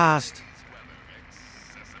thing of the past.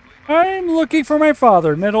 I'm looking for my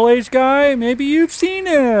father, middle-aged guy. Maybe you've seen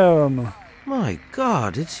him. My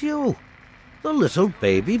God, it's you. The little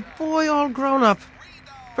baby boy all grown up.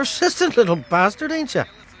 Persistent little bastard, ain't you?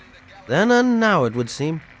 Then and now, it would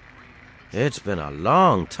seem. It's been a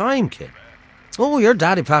long time, kid. Oh, your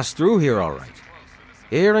daddy passed through here all right.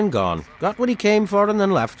 Here and gone. Got what he came for and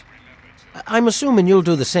then left. I'm assuming you'll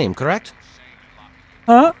do the same, correct?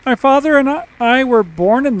 Huh? My father and I were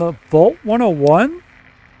born in the Vault 101?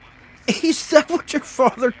 Is that what your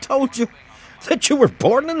father told you? That you were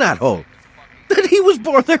born in that hole? That he was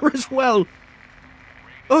born there as well?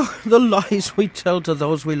 Oh, the lies we tell to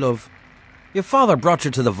those we love. Your father brought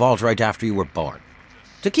you to the vault right after you were born.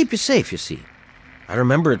 To keep you safe, you see. I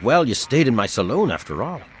remember it well, you stayed in my saloon after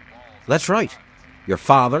all. That's right. Your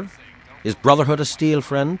father, his Brotherhood of Steel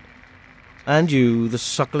friend, and you, the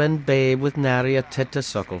suckling babe with nary a tit to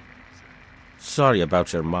suckle. Sorry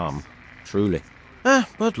about your mom, truly.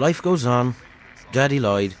 But life goes on. Daddy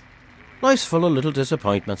lied. Life's full of little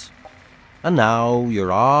disappointments. And now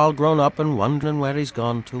you're all grown up and wondering where he's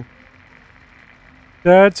gone to.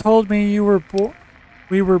 Dad told me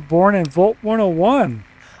we were born in Vault 101.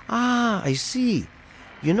 Ah, I see.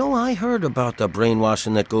 You know, I heard about the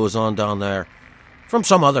brainwashing that goes on down there. From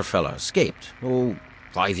some other fella, escaped.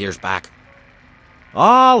 5 years back.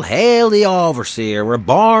 All hail the overseer. We're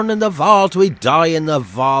born in the vault, we die in the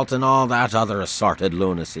vault, and all that other assorted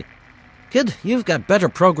lunacy. Kid, you've got better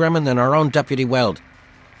programming than our own Deputy Weld.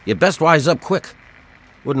 You'd best wise up quick.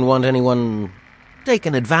 Wouldn't want anyone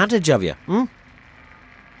taking advantage of you, hmm?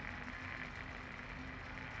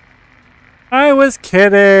 I was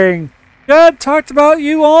kidding. Dad talked about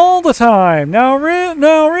you all the time. Now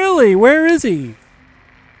really, where is he?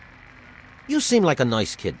 You seem like a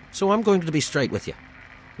nice kid, so I'm going to be straight with you.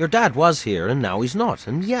 Your dad was here, and now he's not.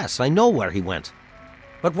 And yes, I know where he went.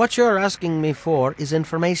 But what you're asking me for is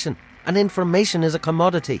information. And information is a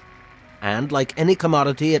commodity. And like any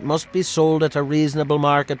commodity, it must be sold at a reasonable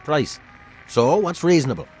market price. So, what's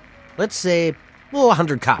reasonable? Let's say,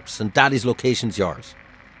 100 caps, and Daddy's location's yours.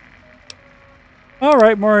 All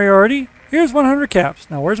right, Moriarty. Here's 100 caps.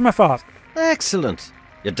 Now, where's my father? Excellent.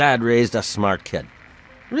 Your dad raised a smart kid.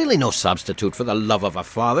 Really no substitute for the love of a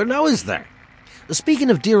father, now is there? Speaking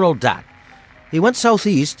of dear old Dad, he went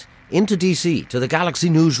southeast into D.C. to the Galaxy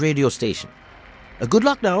News radio station. Good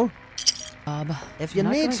luck now. If you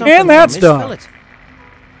need something, and that's from me, done. spill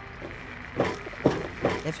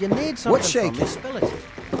it. If you need something, What's from me, shaking? spill it.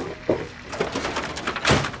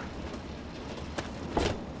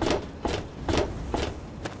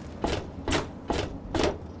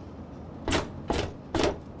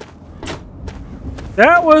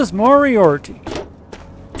 That was Moriarty.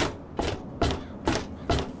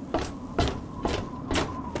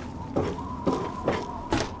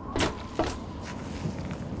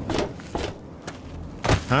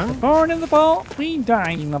 Huh? Born in the ball, we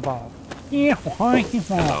die in the ball. Yeah, why?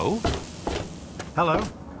 Hello? Hello?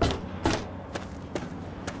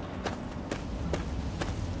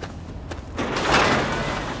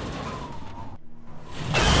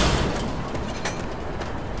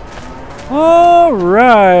 All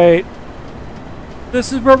right.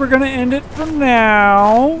 This is where we're going to end it for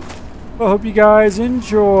now. I hope you guys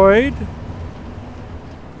enjoyed.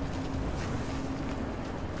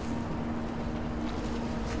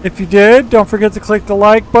 If you did, don't forget to click the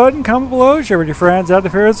like button, comment below, share with your friends out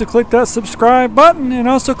of here, to click that subscribe button, and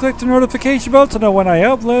also click the notification bell to know when I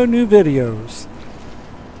upload new videos.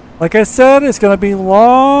 Like I said, it's going to be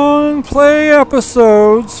long play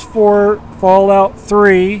episodes for Fallout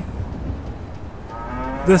 3.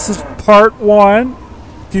 This is part 1.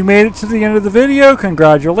 If you made it to the end of the video,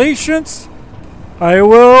 congratulations. I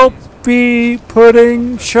will be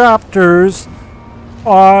putting chapters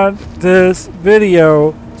on this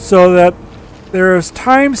video so that there's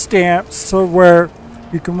timestamps so where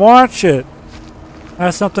you can watch it.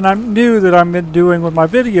 That's something I'm new that I've been doing with my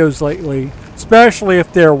videos lately, especially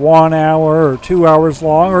if they're 1 hour or 2 hours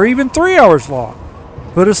long or even 3 hours long.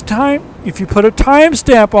 But it's time, if you put a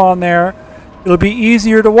timestamp on there, it'll be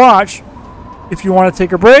easier to watch. If you want to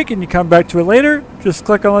take a break and you come back to it later, just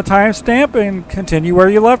click on the timestamp and continue where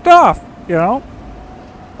you left off, you know?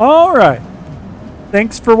 Alright.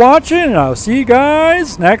 Thanks for watching, and I'll see you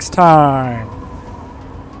guys next time.